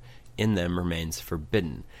membership in them remains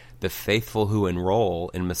forbidden. The faithful who enroll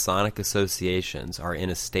in Masonic associations are in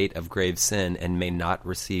a state of grave sin and may not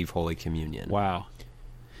receive Holy Communion. Wow.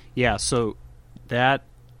 Yeah, so that,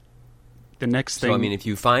 the next thing... So, I mean, if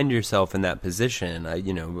you find yourself in that position,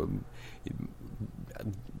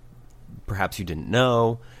 perhaps you didn't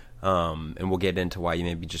know, and we'll get into why you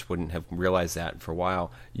maybe just wouldn't have realized that for a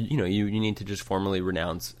while. You need to just formally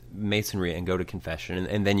renounce Masonry and go to confession,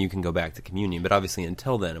 and then you can go back to communion. But obviously,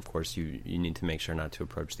 until then, of course, you need to make sure not to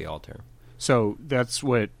approach the altar. So that's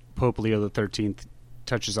what Pope Leo XIII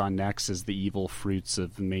touches on next, is the evil fruits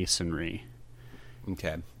of Masonry.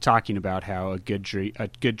 Okay. Talking about how a good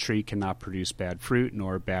tree cannot produce bad fruit,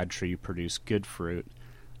 nor a bad tree produce good fruit.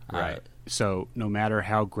 Right. So no matter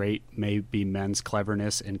how great may be men's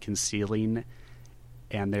cleverness in concealing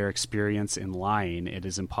and their experience in lying, it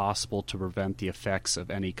is impossible to prevent the effects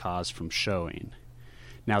of any cause from showing.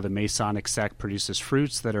 Now the Masonic sect produces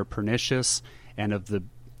fruits that are pernicious and of the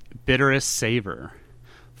bitterest savor.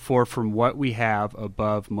 For from what we have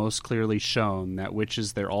above most clearly shown, that which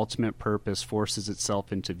is their ultimate purpose forces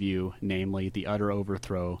itself into view, namely the utter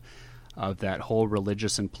overthrow of that whole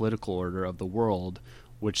religious and political order of the world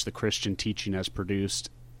which the Christian teaching has produced,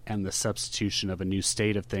 and the substitution of a new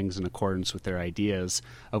state of things in accordance with their ideas,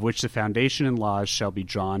 of which the foundation and laws shall be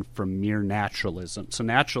drawn from mere naturalism. So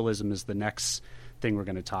naturalism is the next thing we're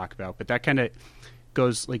going to talk about, but that kind of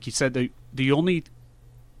goes, like you said, the only...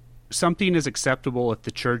 Something is acceptable if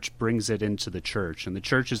the Church brings it into the Church, and the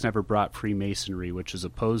Church has never brought Freemasonry, which is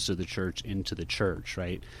opposed to the Church, into the Church,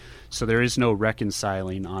 right? So there is no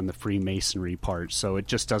reconciling on the Freemasonry part. So it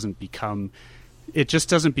just doesn't become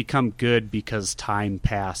good because time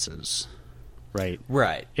passes, right?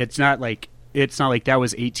 Right. It's not like that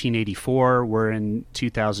was 1884. We're in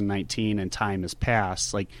 2019, and time has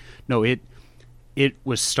passed. Like, no, it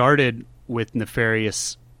was started with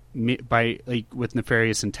nefarious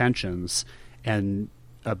intentions, and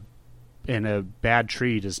a bad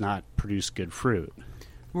tree does not produce good fruit.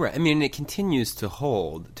 Right. I mean, it continues to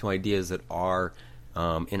hold to ideas that are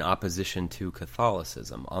in opposition to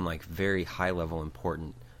Catholicism on like very high level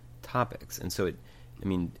important topics. And so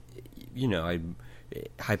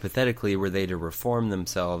hypothetically, were they to reform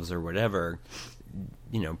themselves or whatever,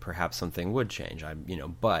 perhaps something would change.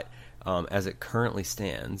 But as it currently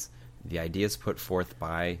stands, the ideas put forth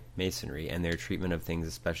by Masonry and their treatment of things,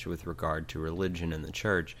 especially with regard to religion and the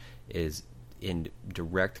Church, is in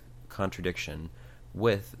direct contradiction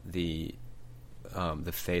with the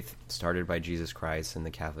faith started by Jesus Christ and the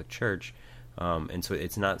Catholic Church, and so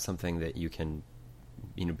it's not something that you can,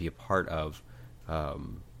 be a part of,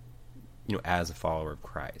 as a follower of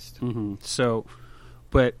Christ. Mm-hmm. So,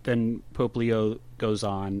 but then Pope Leo goes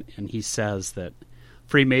on and he says that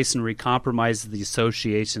Freemasonry compromises the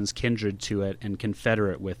associations kindred to it and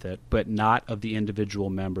confederate with it, but not of the individual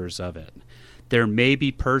members of it. There may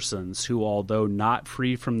be persons who, although not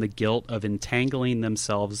free from the guilt of entangling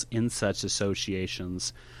themselves in such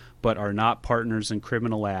associations, but are not partners in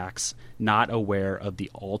criminal acts, not aware of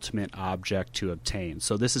the ultimate object to obtain.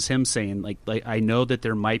 So this is him saying, like I know that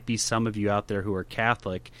there might be some of you out there who are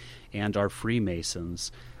Catholic and are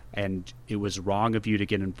Freemasons, and it was wrong of you to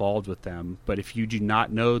get involved with them. But if you do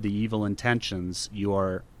not know the evil intentions, you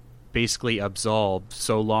are basically absolved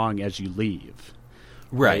so long as you leave.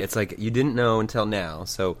 Right. It's like you didn't know until now.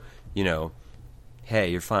 So,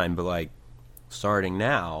 hey, you're fine. But like starting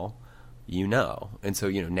now, and so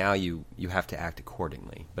now you have to act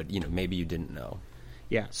accordingly, but maybe you didn't know.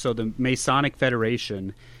 Yeah, so the Masonic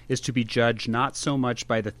Federation is to be judged not so much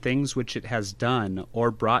by the things which it has done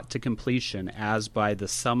or brought to completion as by the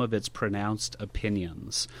sum of its pronounced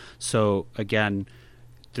opinions. So again,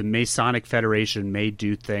 the Masonic Federation may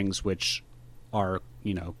do things which are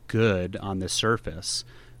good on the surface,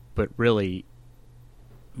 but really,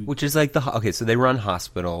 which is like so they run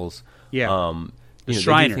hospitals. Yeah. The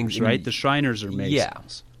Shriners, right? The Shriners are Masons. Yeah.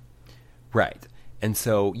 Right. And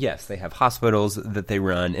so, yes, they have hospitals that they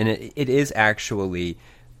run, and it is actually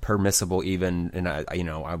permissible even, and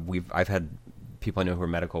I've had people I know who are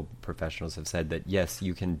medical professionals have said that, yes,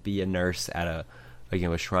 you can be a nurse at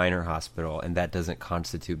a Shriner hospital, and that doesn't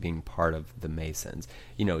constitute being part of the Masons.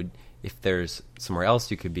 If there's somewhere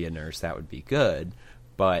else you could be a nurse, that would be good,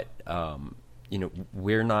 but,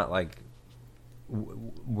 we're not like,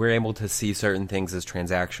 we're able to see certain things as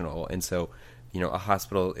transactional, and so a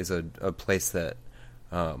hospital is a place that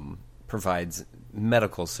provides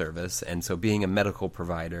medical service, and so being a medical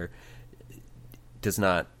provider does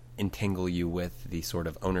not entangle you with the sort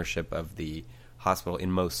of ownership of the hospital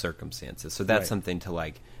in most circumstances. So that's something to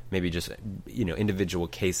like maybe just individual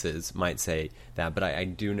cases might say that, but I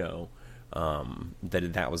do know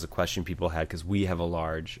that was a question people had because we have a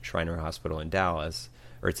large Shriner hospital in Dallas.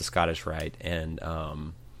 Or it's a Scottish Rite, and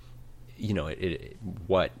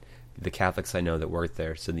what the Catholics I know that worked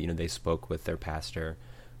there, so that, they spoke with their pastor,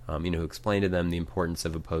 who explained to them the importance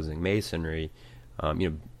of opposing Masonry,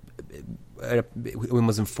 and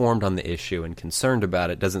was informed on the issue and concerned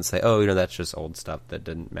about it. Doesn't say, that's just old stuff that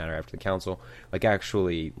didn't matter after the council. Like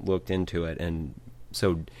actually looked into it, and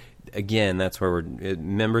so again, that's where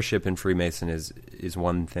membership in Freemason is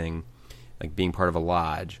one thing, like being part of a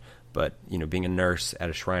lodge. But being a nurse at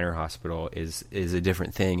a Shriner hospital is a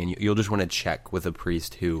different thing, and you'll just want to check with a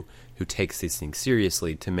priest who takes these things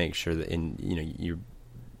seriously to make sure that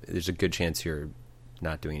there's a good chance you're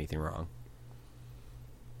not doing anything wrong.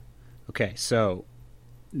 Okay, so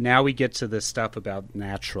now we get to this stuff about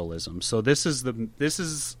naturalism. So this is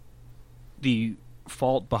the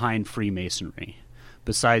fault behind Freemasonry.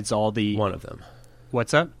 Besides all the one of them.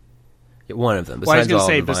 What's that? One of them. Besides all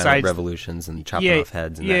the violent revolutions and chopping off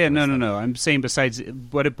heads. And no. I'm saying besides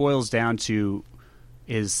what it boils down to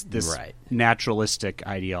is this naturalistic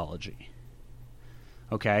ideology.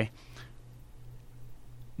 Okay?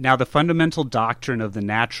 Now, the fundamental doctrine of the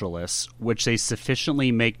naturalists, which they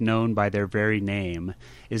sufficiently make known by their very name,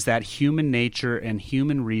 is that human nature and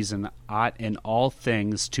human reason ought in all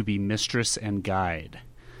things to be mistress and guide.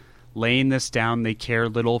 Laying this down, they care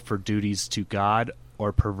little for duties to God,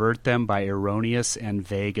 or pervert them by erroneous and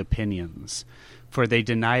vague opinions. For they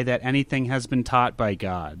deny that anything has been taught by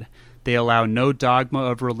God. They allow no dogma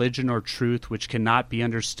of religion or truth which cannot be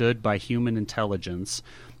understood by human intelligence,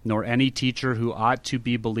 nor any teacher who ought to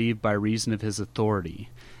be believed by reason of his authority.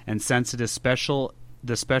 And since it is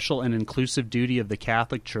the special and inclusive duty of the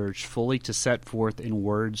Catholic Church fully to set forth in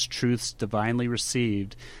words truths divinely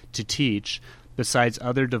received, to teach, besides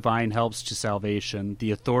other divine helps to salvation, the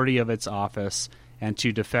authority of its office, and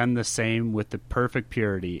to defend the same with the perfect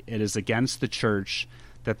purity, it is against the Church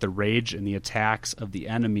that the rage and the attacks of the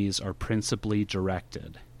enemies are principally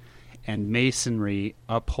directed. And Masonry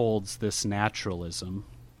upholds this naturalism.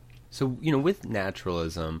 So, with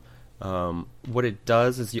naturalism, what it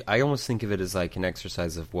does is I almost think of it as like an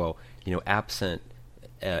exercise of, absent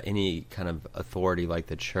any kind of authority like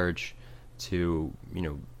the Church to,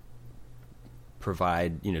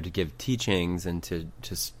 provide, to give teachings and to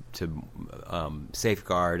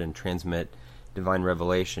safeguard and transmit divine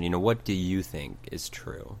revelation. What do you think is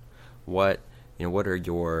true? What are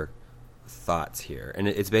your thoughts here? And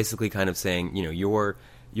it's basically kind of saying,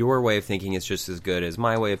 your way of thinking is just as good as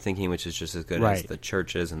my way of thinking, which is just as good as the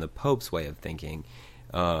Church's and the Pope's way of thinking.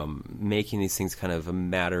 Making these things kind of a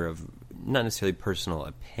matter of not necessarily personal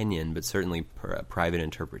opinion, but certainly private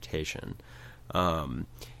interpretation.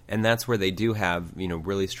 And that's where they do have,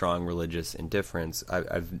 really strong religious indifference.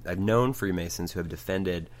 I've known Freemasons who have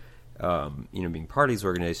defended, being part of these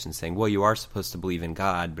organizations, saying, well, you are supposed to believe in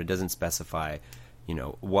God, but it doesn't specify,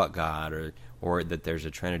 what God or that there's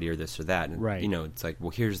a Trinity or this or that. And, it's like, well,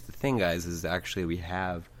 here's the thing, guys, is actually we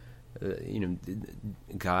have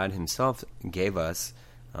God himself gave us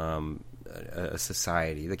a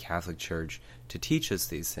society, the Catholic Church, to teach us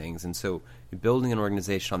these things. And so building an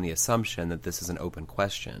organization on the assumption that this is an open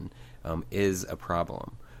question is a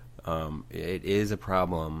problem. It is a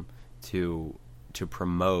problem to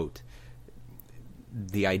promote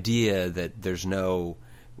the idea that there's no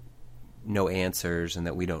answers and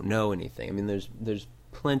that we don't know anything. I mean, there's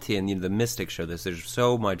plenty, and the mystics show this. There's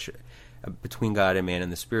so much between God and man in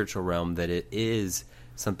the spiritual realm that it is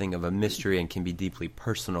something of a mystery and can be deeply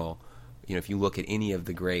personal. If you look at any of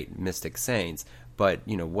the great mystic saints, but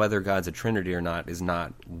whether God's a Trinity or not is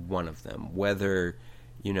not one of them. Whether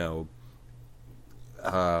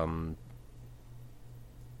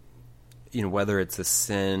whether it's a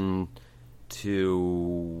sin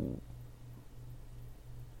to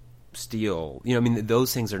steal,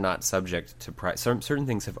 those things are not subject to pride. Certain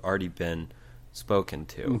things have already been spoken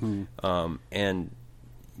to, and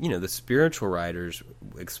the spiritual writers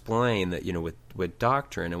explain that with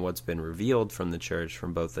doctrine and what's been revealed from the church,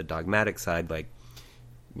 from both the dogmatic side, like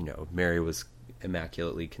Mary was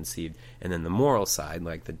immaculately conceived, and then the moral side,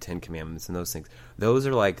 like the Ten Commandments and those things. Those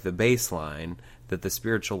are like the baseline that the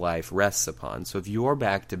spiritual life rests upon. So if you're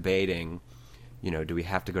back debating, do we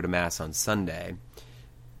have to go to Mass on Sunday,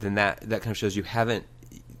 then that kind of shows you haven't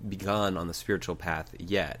begun on the spiritual path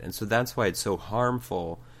yet. And so that's why it's so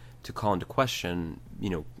harmful to call into question,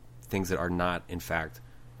 things that are not, in fact,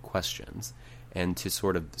 questions, and to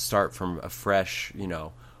sort of start from a fresh,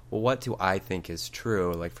 well, what do I think is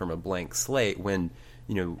true, like from a blank slate, when,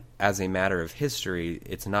 as a matter of history,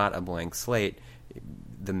 it's not a blank slate.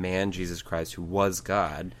 The man, Jesus Christ, who was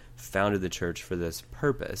God, founded the church for this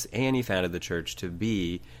purpose, and he founded the church to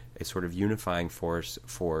be a sort of unifying force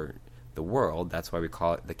for the world. That's why we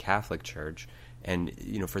call it the Catholic Church. And,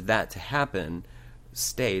 for that to happen,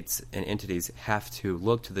 states and entities have to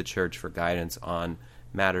look to the church for guidance on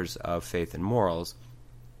matters of faith and morals,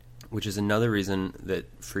 which is another reason that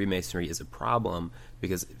Freemasonry is a problem,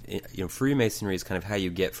 because Freemasonry is kind of how you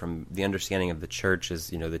get from the understanding of the church as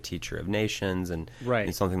the teacher of nations and, right,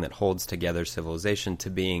 and something that holds together civilization, to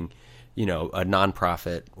being a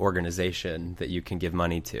nonprofit organization that you can give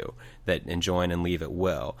money to, and join and leave at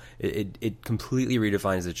will. It completely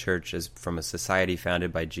redefines the church as from a society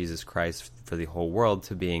founded by Jesus Christ for the whole world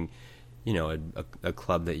to being, a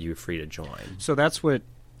club that you're free to join. So that's what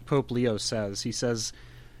Pope Leo says.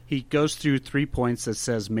 He goes through 3 points that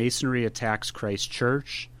says Masonry attacks Christ's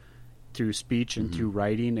church through speech and through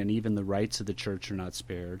writing, and even the rights of the church are not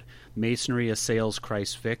spared. Masonry assails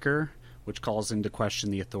Christ's vicar, which calls into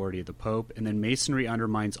question the authority of the Pope. And then Masonry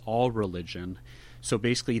undermines all religion. So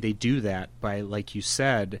basically they do that by, like you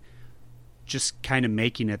said, just kind of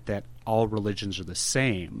making it that all religions are the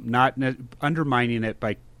same, not undermining it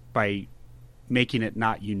by making it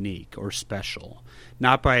not unique or special,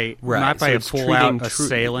 not by a full out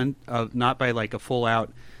assailant, not by like a full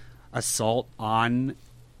out assault on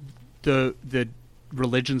the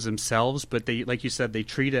religions themselves, but they, like you said, they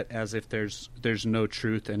treat it as if there's no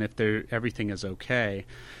truth and if everything is okay.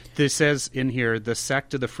 This says in here, the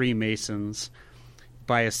sect of the Freemasons,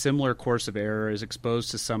 by a similar course of error, is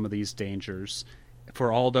exposed to some of these dangers.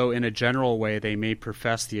 For although in a general way they may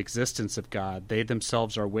profess the existence of God, they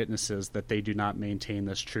themselves are witnesses that they do not maintain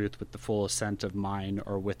this truth with the full assent of mind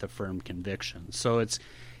or with a firm conviction. So it's,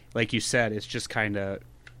 like you said, it's just kind of,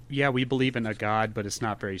 yeah, we believe in a God, but it's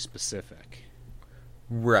not very specific.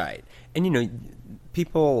 Right. And,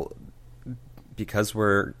 people, because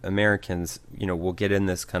we're Americans, we'll get in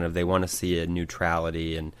this kind of, they want to see a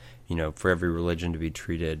neutrality and, for every religion to be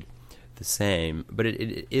treated the same. But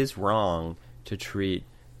it is wrong to treat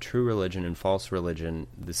true religion and false religion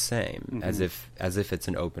the same, as if it's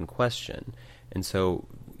an open question. And so,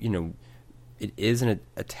 it is an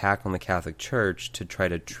attack on the Catholic Church to try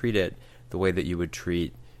to treat it the way that you would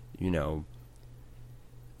treat,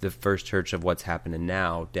 the first church of what's happening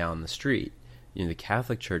now down the street. The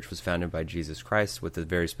Catholic Church was founded by Jesus Christ with a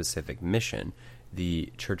very specific mission.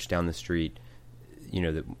 The church down the street,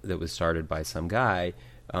 that was started by some guy,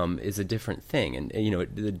 is a different thing. And,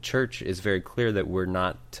 the church is very clear that we're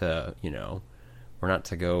not to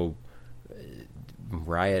go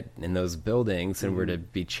riot in those buildings, and we're to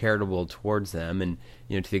be charitable towards them. And,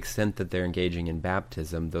 to the extent that they're engaging in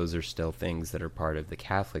baptism, those are still things that are part of the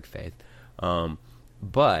Catholic faith.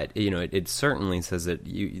 But, it certainly says that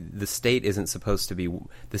the state isn't supposed to be...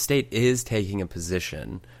 The state is taking a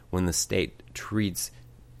position when the state treats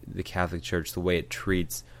the Catholic Church the way it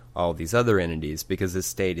treats all these other entities, because the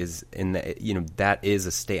state is in the... that is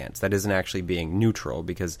a stance. That isn't actually being neutral,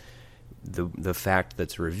 because the fact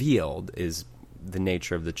that's revealed is the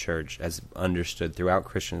nature of the church as understood throughout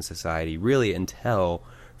Christian society, really until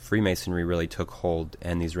Freemasonry really took hold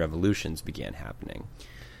and these revolutions began happening.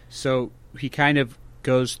 So he kind of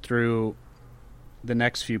goes through the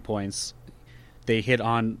next few points. They hit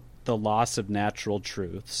on the loss of natural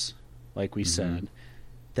truths, like we said,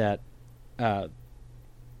 that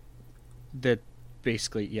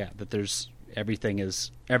basically, that there's everything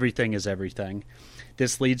is everything.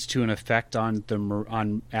 This leads to an effect on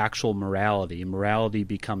on actual morality. Morality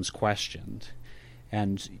becomes questioned,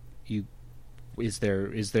 and is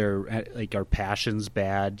there like, are passions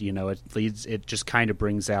bad? It just kind of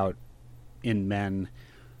brings out in men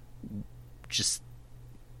just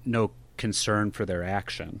no concern for their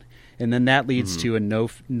action, and then that leads to a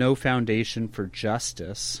no foundation for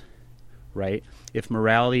justice. Right? If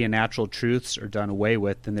morality and natural truths are done away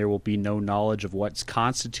with, then there will be no knowledge of what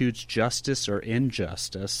constitutes justice or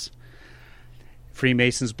injustice.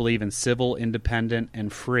 Freemasons believe in civil, independent,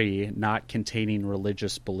 and free, not containing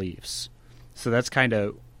religious beliefs. So that's kind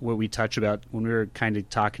of what we touch about when we were kind of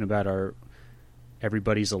talking about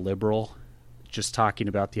everybody's a liberal, just talking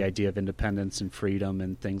about the idea of independence and freedom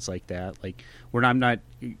and things like that. Like, I'm not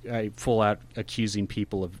full out accusing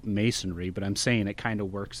people of Masonry, but I'm saying it kind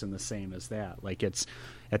of works in the same as that. Like, it's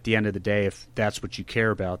at the end of the day, if that's what you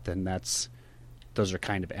care about, then those are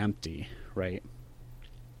kind of empty, right?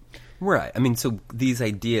 Right. I mean, so these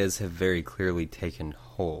ideas have very clearly taken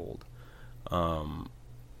hold,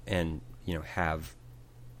 and have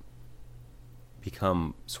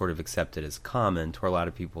become sort of accepted as common, to where a lot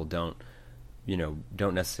of people don't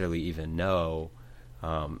necessarily even know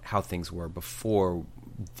how things were before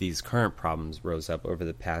these current problems rose up over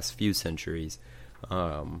the past few centuries.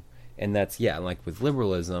 And that's, like with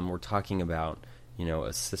liberalism, we're talking about,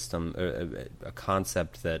 a system, a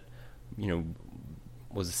concept that,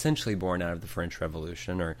 was essentially born out of the French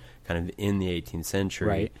Revolution, or kind of in the 18th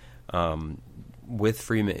century. Right. With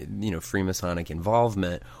Freemasonic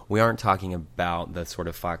involvement, we aren't talking about the sort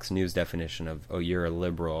of Fox News definition of, you're a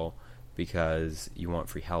liberal because you want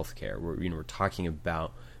free health care. We're talking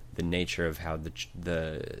about the nature of how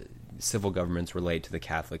the civil governments relate to the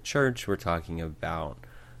Catholic Church. We're talking about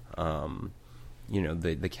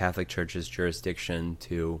the Catholic Church's jurisdiction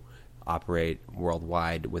to operate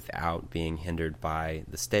worldwide without being hindered by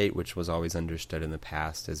the state, which was always understood in the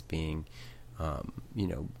past as being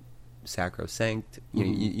sacrosanct.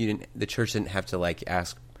 The church didn't have to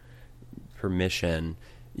ask permission.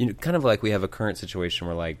 Kind of like we have a current situation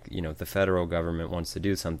where, if the federal government wants to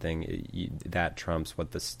do something, that trumps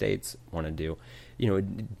what the states want to do.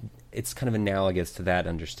 It's kind of analogous to that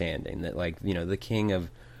understanding that, the king of,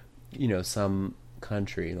 some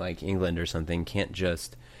country like England or something can't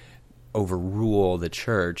just overrule the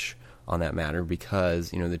church on that matter,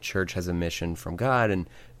 because, the church has a mission from God, and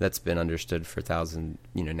that's been understood for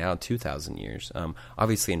now 2,000 years.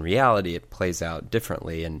 Obviously, in reality, it plays out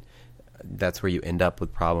differently, and that's where you end up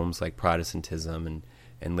with problems like Protestantism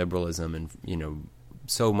and liberalism, and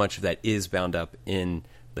so much of that is bound up in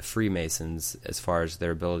the Freemasons as far as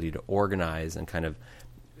their ability to organize and kind of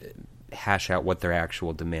hash out what their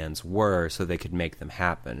actual demands were so they could make them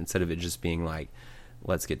happen, instead of it just being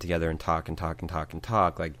let's get together and talk and talk and talk and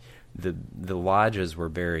talk. The lodges were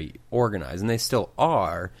very organized, and they still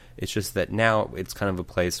are. It's just that now it's kind of a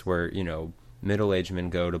place where middle-aged men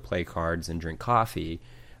go to play cards and drink coffee.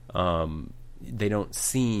 They don't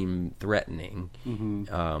seem threatening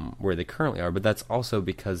where they currently are, but that's also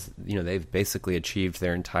because they've basically achieved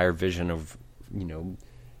their entire vision of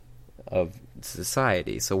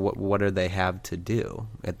society. So what do they have to do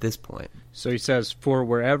at this point? So he says, for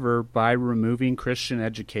wherever, by removing Christian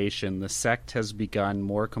education, the sect has begun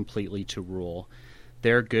more completely to rule,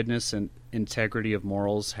 their goodness and integrity of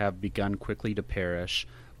morals have begun quickly to perish.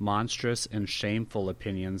 Monstrous and shameful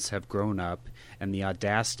opinions have grown up, and the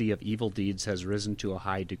audacity of evil deeds has risen to a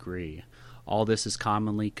high degree. All this is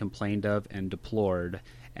commonly complained of and deplored,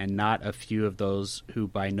 and not a few of those who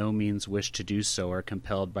by no means wish to do so are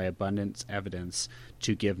compelled by abundant evidence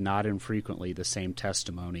to give not infrequently the same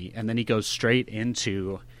testimony. And then he goes straight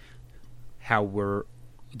into how we're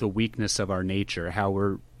the weakness of our nature, how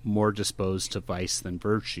we're more disposed to vice than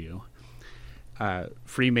virtue.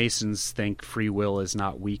 Freemasons think free will is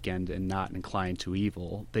not weakened and not inclined to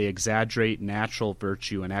evil. They exaggerate natural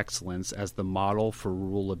virtue and excellence as the model for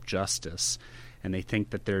rule of justice, and they think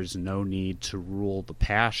that there's no need to rule the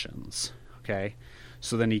passions. Okay,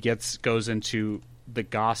 so then he goes into the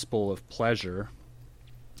gospel of pleasure,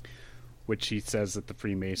 which he says that the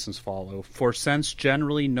Freemasons follow. For since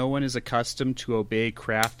generally no one is accustomed to obey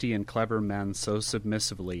crafty and clever men so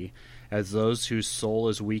submissively as those whose soul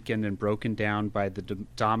is weakened and broken down by the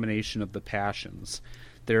domination of the passions.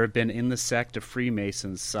 There have been in the sect of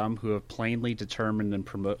Freemasons some who have plainly determined and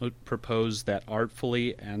proposed that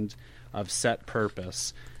artfully and of set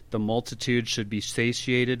purpose the multitude should be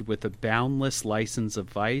satiated with a boundless license of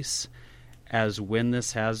vice, as when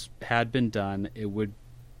this had been done, it would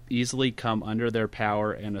easily come under their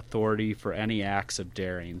power and authority for any acts of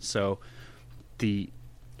daring. So,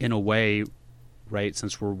 in a way, right,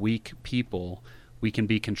 since we're weak people, we can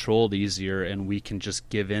be controlled easier, and we can just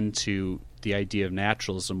give in to the idea of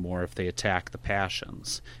naturalism more if they attack the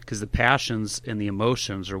passions, because the passions and the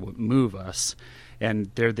emotions are what move us,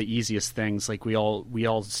 and they're the easiest things. Like we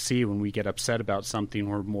all see when we get upset about something,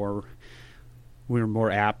 we're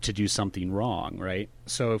more apt to do something wrong, right?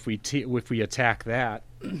 So if we attack that,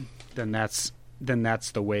 then that's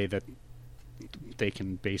the way that they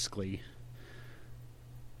can basically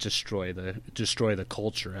destroy the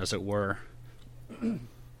culture, as it were.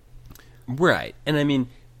 Right. And I mean,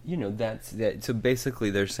 that's that. So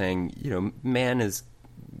basically they're saying, man is,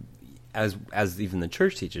 as even the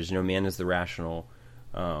church teaches, man is the rational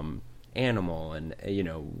animal, and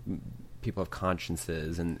people have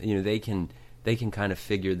consciences, and they can kind of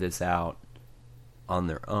figure this out on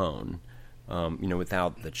their own,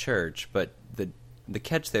 without the church. But the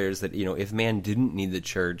catch there is that if man didn't need the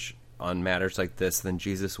church on matters like this, then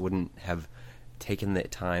Jesus wouldn't have taken the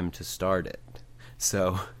time to start it.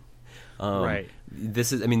 So, right.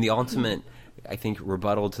 This is, the ultimate, I think,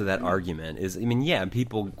 rebuttal to that argument is,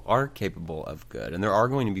 people are capable of good, and there are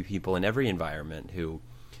going to be people in every environment who,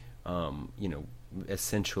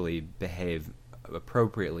 essentially behave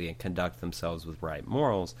appropriately and conduct themselves with right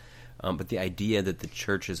morals. But the idea that the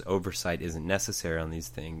church's oversight isn't necessary on these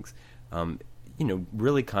things,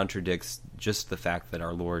 really contradicts just the fact that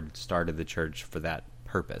our Lord started the church for that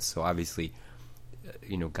purpose. So obviously,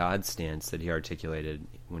 God's stance that he articulated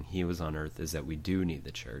when he was on earth is that we do need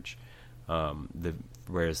the church,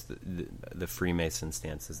 whereas the Freemason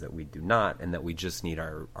stance is that we do not, and that we just need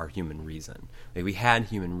our human reason. Like, we had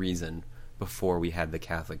human reason before we had the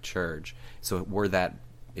Catholic Church. So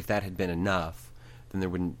if that had been enough, then there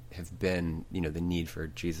wouldn't have been the need for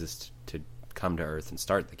Jesus to come to earth and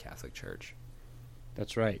start the Catholic Church.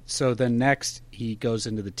 That's right. So then next he goes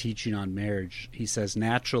into the teaching on marriage. He says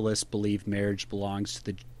naturalists believe marriage belongs to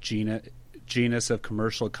the genus of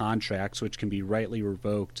commercial contracts, which can be rightly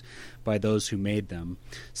revoked by those who made them.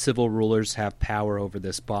 Civil rulers have power over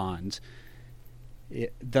this bond.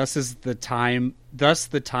 Thus the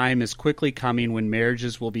time is quickly coming when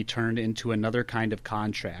marriages will be turned into another kind of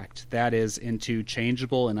contract, that is, into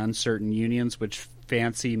changeable and uncertain unions which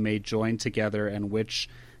fancy may join together, and which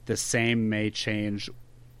the same may change,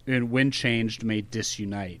 and when changed may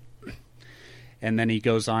disunite. And then he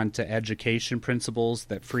goes on to education principles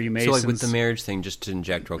that Freemasons... So, like, with the marriage thing, just to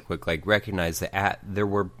inject real quick, recognize that at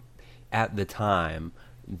the time,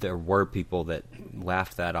 there were people that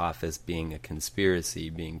laughed that off as being a conspiracy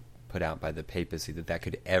being put out by the papacy, that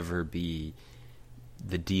could ever be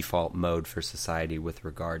the default mode for society with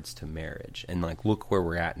regards to marriage. And, look where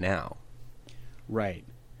we're at now. Right.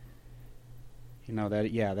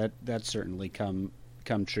 That certainly come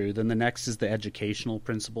true. Then the next is the educational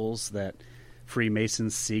principles that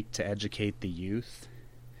Freemasons seek to educate the youth.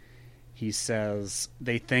 He says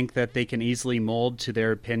they think that they can easily mold to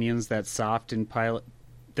their opinions that soft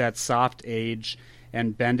age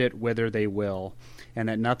and bend it whither they will, and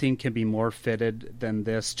that nothing can be more fitted than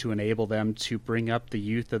this to enable them to bring up the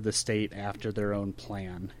youth of the state after their own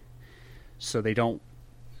plan. So they don't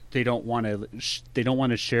want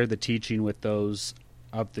to share the teaching with those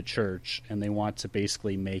of the church, and they want to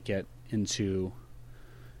basically make it into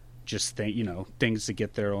just things to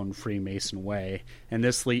get their own Freemason way. And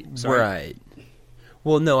this right.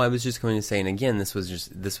 Well, no, I was just going to say, and again, this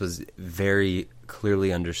was very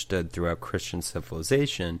clearly understood throughout Christian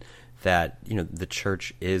civilization that the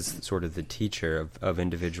church is sort of the teacher of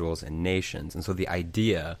individuals and nations, and so the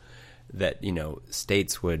idea that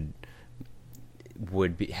states would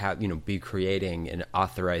be creating and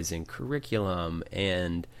authorizing curriculum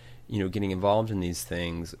and getting involved in these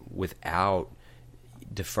things without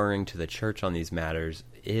deferring to the church on these matters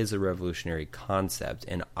is a revolutionary concept.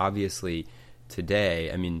 And obviously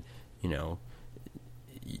today,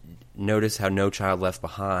 notice how No Child Left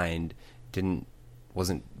Behind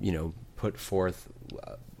wasn't put forth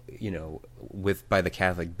by the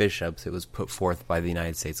Catholic bishops. It was put forth by the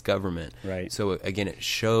United States government. Right. So again, it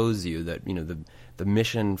shows you that the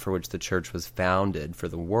mission for which the church was founded for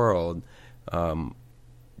the world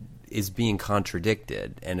is being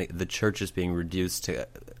contradicted, and the church is being reduced to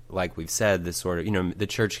like we've said, this sort of, the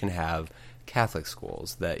church can have Catholic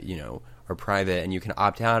schools that, are private, and you can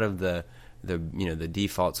opt out of the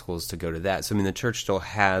default schools to go to that. So, the church still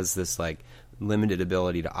has this, limited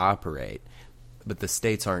ability to operate, but the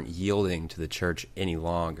states aren't yielding to the church any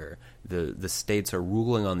longer. The states are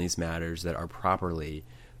ruling on these matters that are properly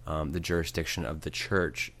the jurisdiction of the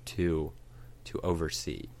church to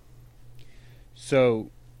oversee. So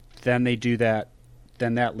then they do that.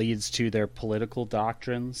 Then that leads to their political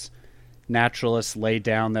doctrines. Naturalists lay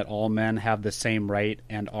down that all men have the same right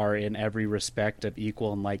and are in every respect of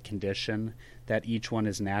equal and like condition, that each one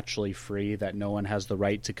is naturally free, that no one has the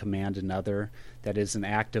right to command another, that it is an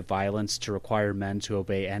act of violence to require men to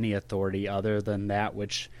obey any authority other than that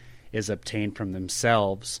which is obtained from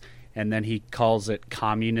themselves. And then he calls it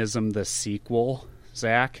communism the sequel,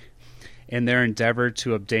 Zach. In their endeavor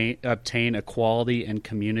to obtain equality and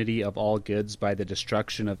community of all goods by the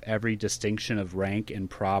destruction of every distinction of rank and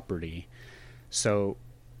property. So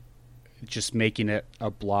just making it a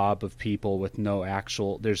blob of people with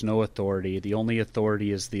there's no authority. The only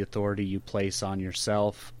authority is the authority you place on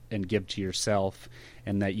yourself and give to yourself,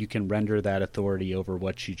 and that you can render that authority over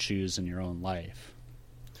what you choose in your own life.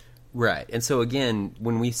 Right. And so again,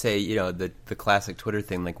 when we say, the classic Twitter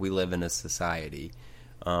thing, we live in a society,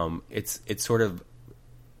 it's sort of,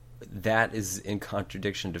 that is in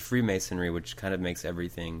contradiction to Freemasonry, which kind of makes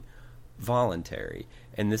everything voluntary.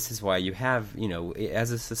 And this is why you have,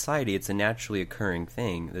 as a society, it's a naturally occurring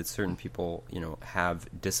thing that certain people, have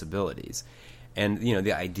disabilities. And,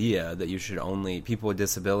 the idea that people with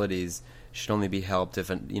disabilities should only be helped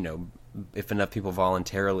if enough people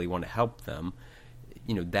voluntarily want to help them,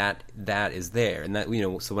 that is there. And that,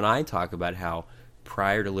 so when I talk about how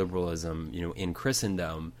prior to liberalism, in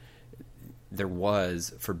Christendom, there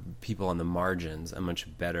was, for people on the margins, a much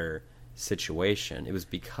better situation. It was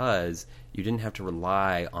because you didn't have to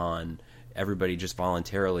rely on everybody just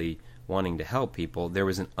voluntarily wanting to help people. There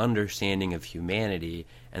was an understanding of humanity,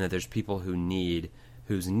 and that there's people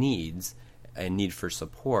whose needs and need for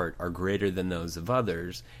support are greater than those of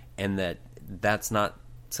others, and that's not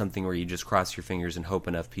something where you just cross your fingers and hope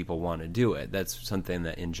enough people want to do it. That's something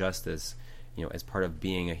that injustice, as part of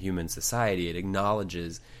being a human society, it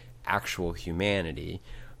acknowledges actual humanity.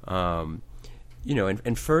 And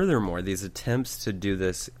furthermore, these attempts to do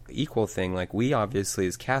this equal thing, we obviously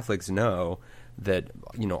as Catholics know that,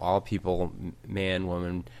 all people, man,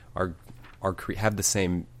 woman, have the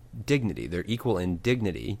same dignity. They're equal in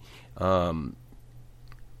dignity. But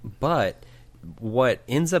what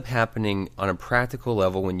ends up happening on a practical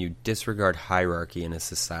level when you disregard hierarchy in a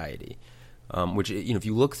society, which, if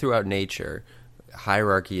you look throughout nature,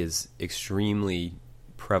 hierarchy is extremely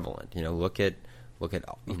prevalent. Look at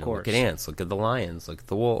ants, look at the lions, look at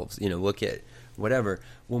the wolves, look at whatever.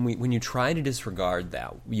 When you try to disregard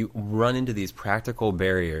that, you run into these practical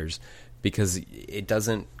barriers because it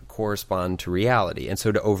doesn't correspond to reality. And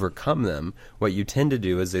so to overcome them, what you tend to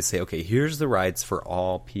do is they say, okay, here's the rights for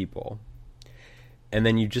all people. And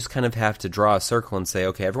then you just kind of have to draw a circle and say,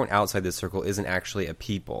 okay, everyone outside this circle isn't actually a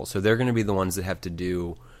people. So they're going to be the ones that have to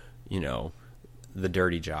do, the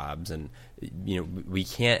dirty jobs. And, we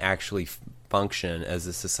can't actually function as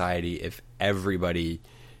a society if everybody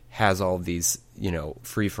has all these,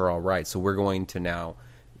 free-for-all rights. So we're going to now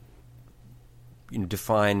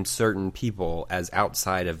define certain people as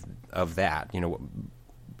outside of that.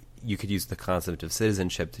 You could use the concept of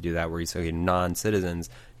citizenship to do that, where you say, okay, non-citizens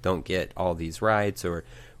don't get all these rights or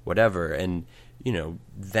whatever. And,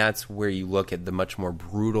 that's where you look at the much more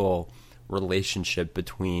brutal relationship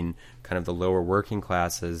between kind of the lower working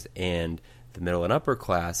classes and the middle and upper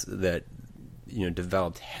class that,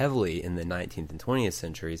 developed heavily in the 19th and 20th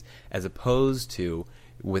centuries, as opposed to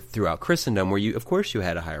throughout Christendom, where you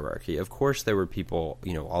had a hierarchy. Of course there were people,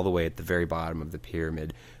 all the way at the very bottom of the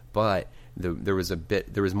pyramid, but there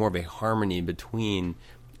was more of a harmony between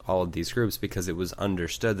all of these groups because it was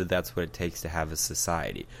understood that that's what it takes to have a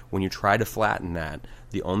society. When you try to flatten that,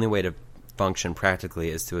 the only way to function practically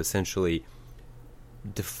is to essentially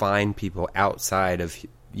define people outside of,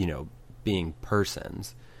 being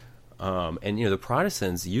persons. And the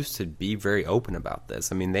Protestants used to be very open about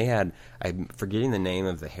this. I mean, they had, I'm forgetting the name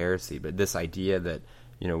of the heresy, but this idea that,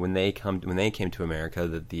 when they came to America,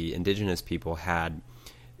 that the indigenous people had,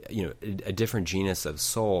 a different genus of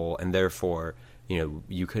soul, and therefore,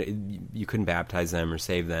 you couldn't baptize them or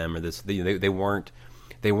save them, or this. They weren't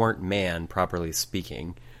man, properly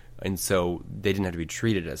speaking, and so they didn't have to be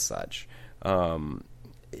treated as such. That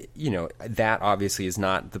obviously is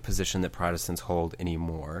not the position that Protestants hold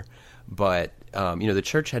anymore. But, the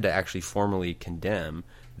church had to actually formally condemn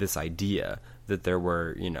this idea that there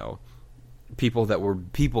were, people that were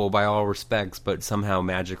people by all respects, but somehow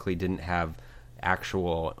magically didn't have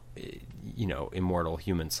actual, immortal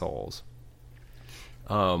human souls.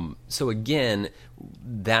 So again,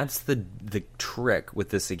 that's the trick with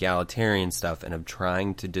this egalitarian stuff and of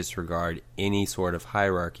trying to disregard any sort of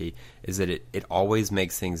hierarchy, is that it always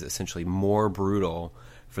makes things essentially more brutal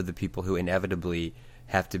for the people who inevitably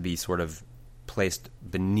have to be sort of placed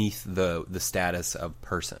beneath the status of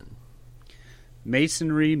person.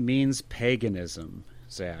 Masonry means paganism,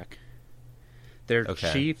 Zach. Their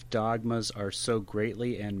chief dogmas are so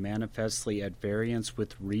greatly and manifestly at variance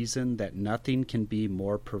with reason that nothing can be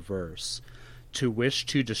more perverse. To wish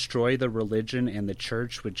to destroy the religion and the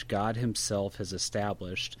church which God himself has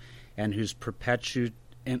established, and whose perpetuity,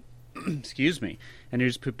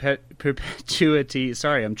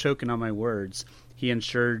 sorry, I'm choking on my words, he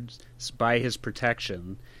ensures by his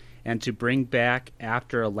protection, and to bring back,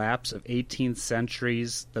 after a lapse of 18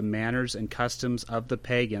 centuries, the manners and customs of the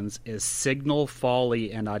pagans is signal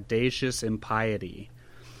folly and audacious impiety.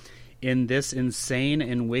 In this insane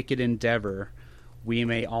and wicked endeavor, we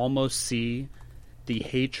may almost see the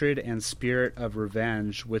hatred and spirit of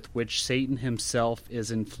revenge with which Satan himself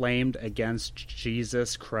is inflamed against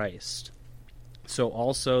Jesus Christ. So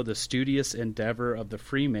also the studious endeavor of the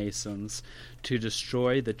Freemasons to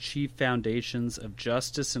destroy the chief foundations of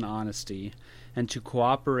justice and honesty, and to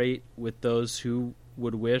cooperate with those who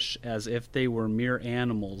would wish, as if they were mere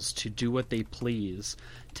animals, to do what they please,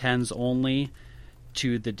 tends only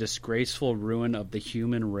to the disgraceful ruin of the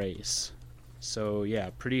human race. So, yeah,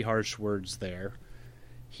 pretty harsh words there.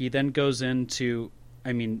 He then goes into,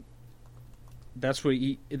 that's what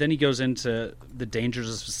he goes into the dangers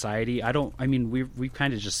of society. We've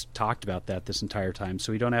kind of just talked about that this entire time,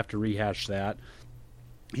 so we don't have to rehash that.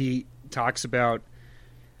 He talks about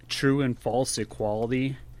true and false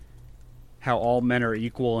equality, how all men are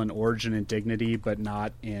equal in origin and dignity, but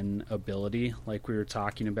not in ability, like we were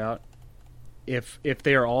talking about. If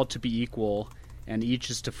they are all to be equal, and each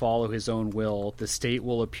is to follow his own will, the state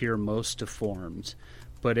will appear most deformed.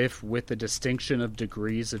 But if, with the distinction of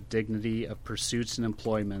degrees of dignity, of pursuits and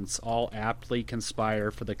employments, all aptly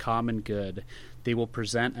conspire for the common good, they will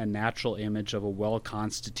present a natural image of a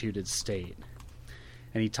well-constituted state.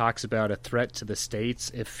 And he talks about a threat to the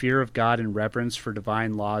states. If fear of God and reverence for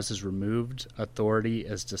divine laws is removed, authority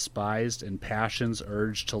is despised, and passions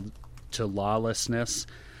urged to lawlessness,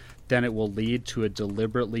 then it will lead to a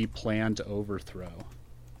deliberately planned overthrow.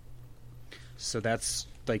 So that's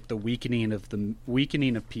like the weakening of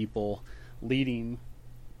people, leading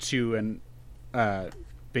to an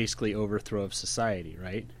basically overthrow of society,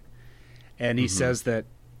 right? And he says that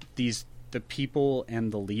the people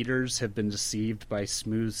and the leaders have been deceived by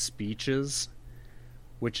smooth speeches,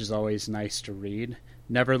 which is always nice to read.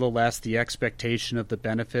 Nevertheless, the expectation of the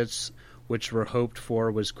benefits which were hoped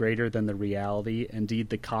for was greater than the reality. Indeed,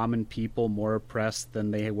 the common people, more oppressed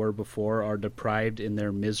than they were before, are deprived in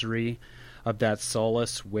their misery of that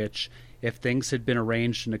solace which, if things had been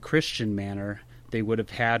arranged in a Christian manner, they would have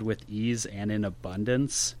had with ease and in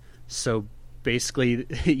abundance. So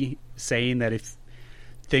basically saying that if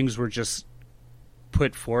things were just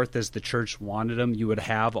put forth as the church wanted them, you would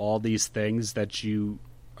have all these things that you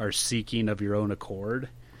are seeking of your own accord.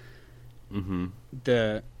 Mm-hmm.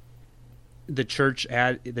 The church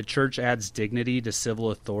adds dignity to civil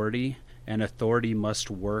authority, and authority must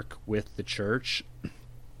work with the church,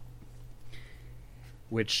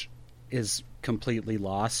 which is completely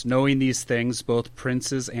lost. Knowing these things, both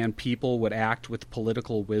princes and people would act with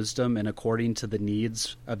political wisdom and according to the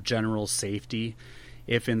needs of general safety.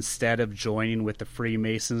 If instead of joining with the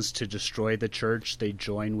Freemasons to destroy the church, they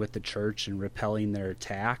join with the church in repelling their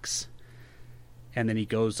attacks. And then he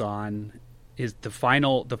goes on. The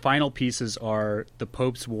final pieces are the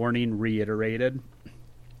Pope's warning reiterated.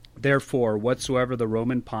 Therefore, whatsoever the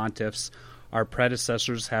Roman pontiffs, our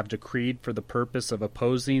predecessors, have decreed for the purpose of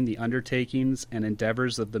opposing the undertakings and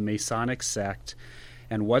endeavors of the Masonic sect,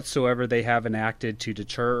 and whatsoever they have enacted to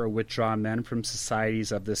deter or withdraw men from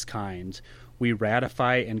societies of this kind, we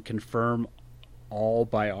ratify and confirm all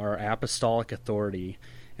by our apostolic authority,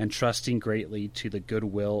 and trusting greatly to the good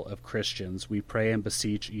will of Christians, we pray and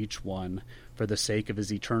beseech each one, for the sake of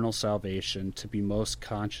his eternal salvation, to be most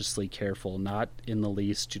consciously careful, not in the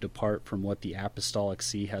least to depart from what the Apostolic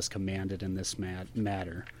See has commanded in this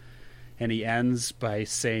matter. And he ends by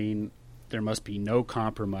saying there must be no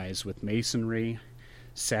compromise with Masonry.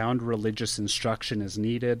 Sound religious instruction is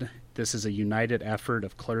needed. This is a united effort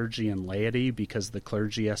of clergy and laity, because the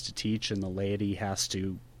clergy has to teach and the laity has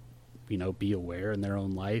to, be aware in their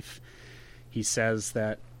own life. He says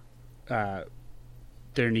that there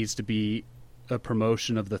needs to be a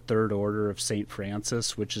promotion of the Third Order of St.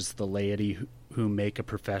 Francis, which is the laity who make a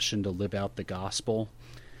profession to live out the gospel.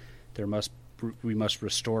 We must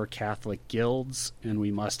restore Catholic guilds, and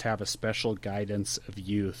we must have a special guidance of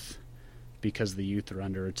youth, because the youth are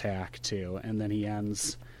under attack too. And then he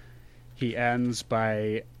ends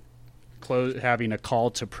by having a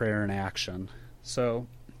call to prayer and action. So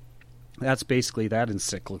that's basically that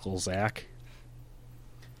encyclical, Zach.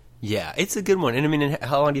 Yeah, it's a good one. And I mean,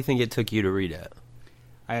 how long do you think it took you to read it?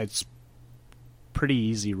 It's pretty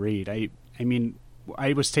easy read. I mean,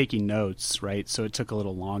 I was taking notes, right? So it took a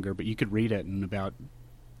little longer, but you could read it in about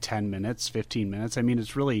 10 minutes, 15 minutes. I mean,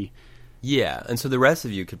 it's really... Yeah, and so the rest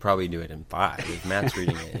of you could probably do it in 5, if Matt's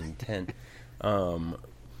reading it in 10.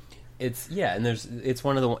 It's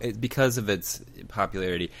one of the, because of its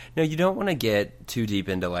popularity. Now, you don't want to get too deep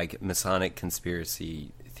into, like, Masonic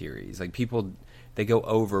conspiracy theories. Like, people, they go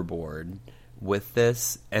overboard with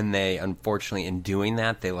this, and they, unfortunately, in doing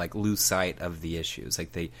that, they, like, lose sight of the issues.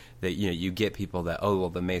 Like, they you get people that, oh, well,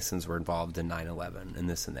 the Masons were involved in 9/11 and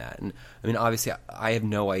this and that. And, I mean, obviously, I have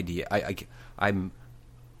no idea. I'm,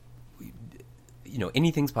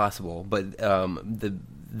 anything's possible, but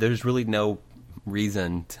there's really no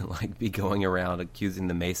reason to, like, be going around accusing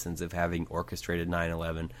the Masons of having orchestrated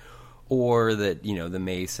 9/11, or that, the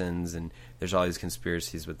Masons, and there's all these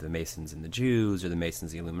conspiracies with the Masons and the Jews, or the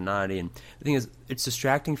Masons and the Illuminati. And the thing is, it's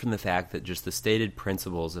distracting from the fact that just the stated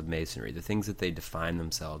principles of Masonry, the things that they define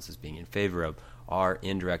themselves as being in favor of, are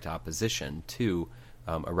in direct opposition to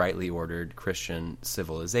a rightly ordered Christian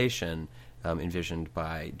civilization envisioned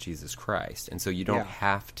by Jesus Christ. And so you don't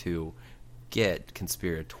have to get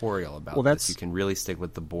conspiratorial about this. You can really stick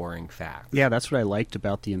with the boring facts. Yeah, that's what I liked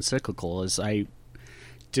about the encyclical, is I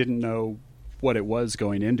didn't know what it was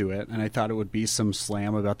going into it, and I thought it would be some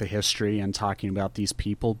slam about the history and talking about these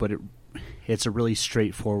people, but it's a really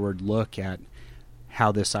straightforward look at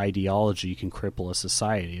how this ideology can cripple a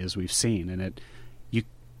society, as we've seen. And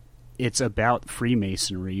it's about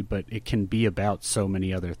Freemasonry, but it can be about so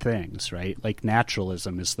many other things, right? Like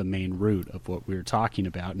naturalism is the main root of what we were talking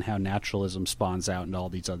about, and how naturalism spawns out into all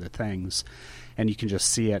these other things. And you can just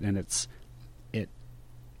see it, and it's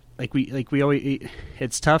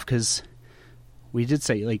tough, because we did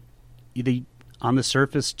say, like, they on the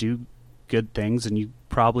surface do good things, and you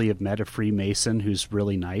probably have met a Freemason who's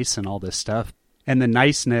really nice and all this stuff. And the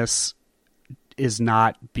niceness is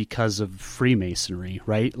not because of Freemasonry,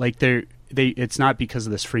 right? Like it's not because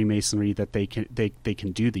of this Freemasonry that they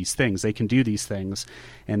can do these things. They can do these things,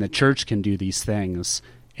 and the church can do these things,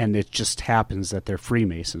 and it just happens that they're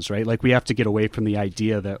Freemasons, right? Like, we have to get away from the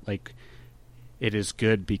idea that, like, it is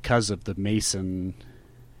good because of the Mason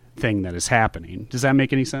thing that is happening. Does that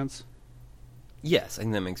make any sense? Yes, I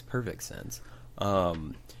think that makes perfect sense.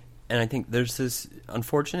 And I think there's this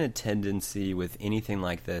unfortunate tendency with anything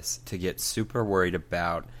like this to get super worried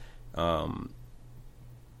about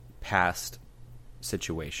past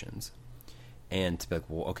situations, and to be like,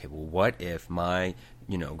 well, what if my,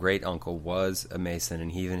 great uncle was a Mason,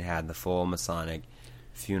 and he even had the full Masonic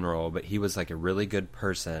funeral, but he was like a really good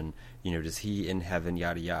person, does he in heaven,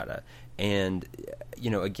 yada yada. And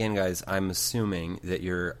again, guys, I'm assuming that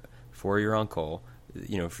for your uncle,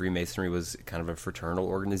 Freemasonry was kind of a fraternal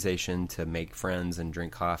organization to make friends and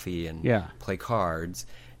drink coffee and play cards.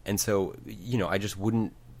 And so, I just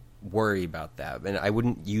wouldn't worry about that. And I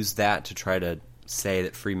wouldn't use that to try to say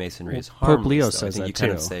that Freemasonry is harmless. Pope Leo says that, you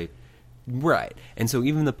kind of say, right. And so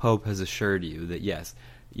even the Pope has assured you that, yes,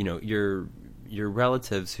 your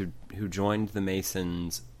relatives who joined the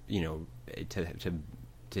Masons,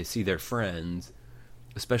 to see their friends,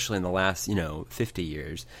 especially in the last, 50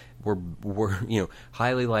 years, were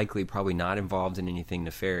highly likely probably not involved in anything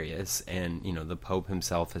nefarious. And, the Pope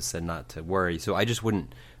himself has said not to worry. So I just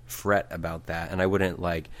wouldn't fret about that. And I wouldn't,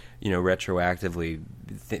 retroactively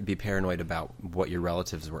be paranoid about what your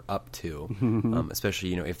relatives were up to,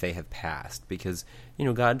 especially, if they have passed. Because,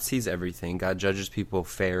 God sees everything. God judges people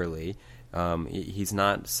fairly. He's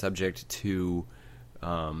not subject to,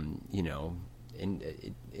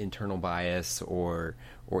 internal bias or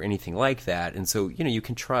anything like that. And so, you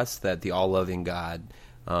can trust that the all-loving God,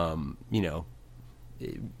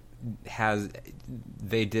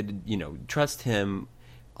 trust him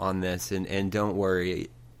on this, and don't worry.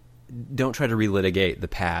 Don't try to relitigate the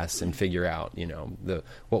past and figure out,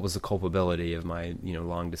 what was the culpability of my,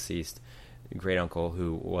 long deceased great uncle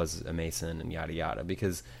who was a Mason and yada yada.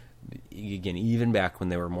 Because, again, even back when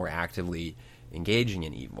they were more actively engaging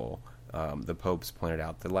in evil, the popes pointed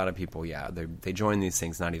out that a lot of people, they join these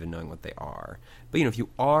things not even knowing what they are. But if you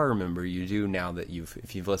are a member, you do, now that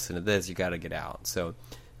if you've listened to this, you got to get out. So,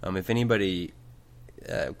 if anybody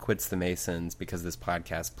quits the Masons because of this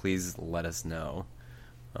podcast, please let us know.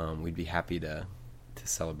 We'd be happy to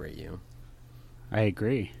celebrate you. I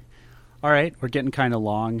agree. All right, we're getting kind of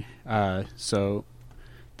long. So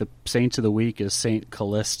the saint of the week is Saint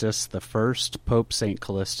Callistus I, Pope Saint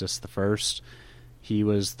Callistus I. He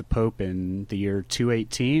was the Pope in the year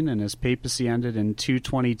 218, and his papacy ended in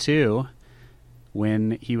 222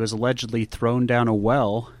 when he was allegedly thrown down a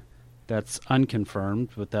well. That's unconfirmed,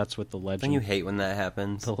 but that's what the legend... Don't you hate when that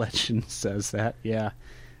happens? The legend says that, yeah.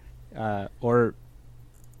 Or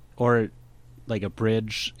like a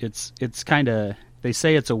bridge. It's kind of... They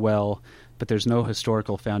say it's a well, but there's no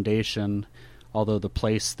historical foundation, although the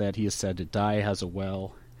place that he is said to die has a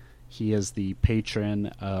well. He is the patron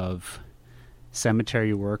of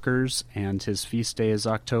cemetery workers, and his feast day is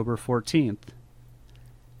October 14th.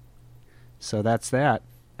 So that's that.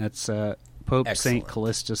 That's Pope St.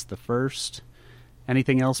 Callistus I.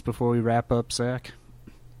 Anything else before we wrap up, Zach?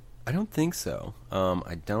 I don't think so. I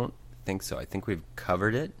think we've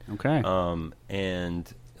covered it. Okay.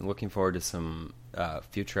 And looking forward to some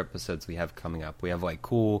future episodes we have coming up. We have like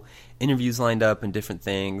cool interviews lined up and different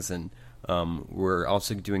things, and we're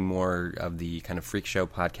also doing more of the kind of freak show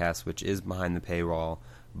podcast, which is behind the paywall,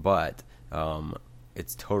 but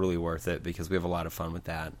it's totally worth it because we have a lot of fun with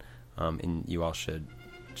that, and you all should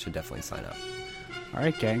definitely sign up. All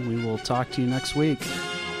right, gang. We will talk to you next week.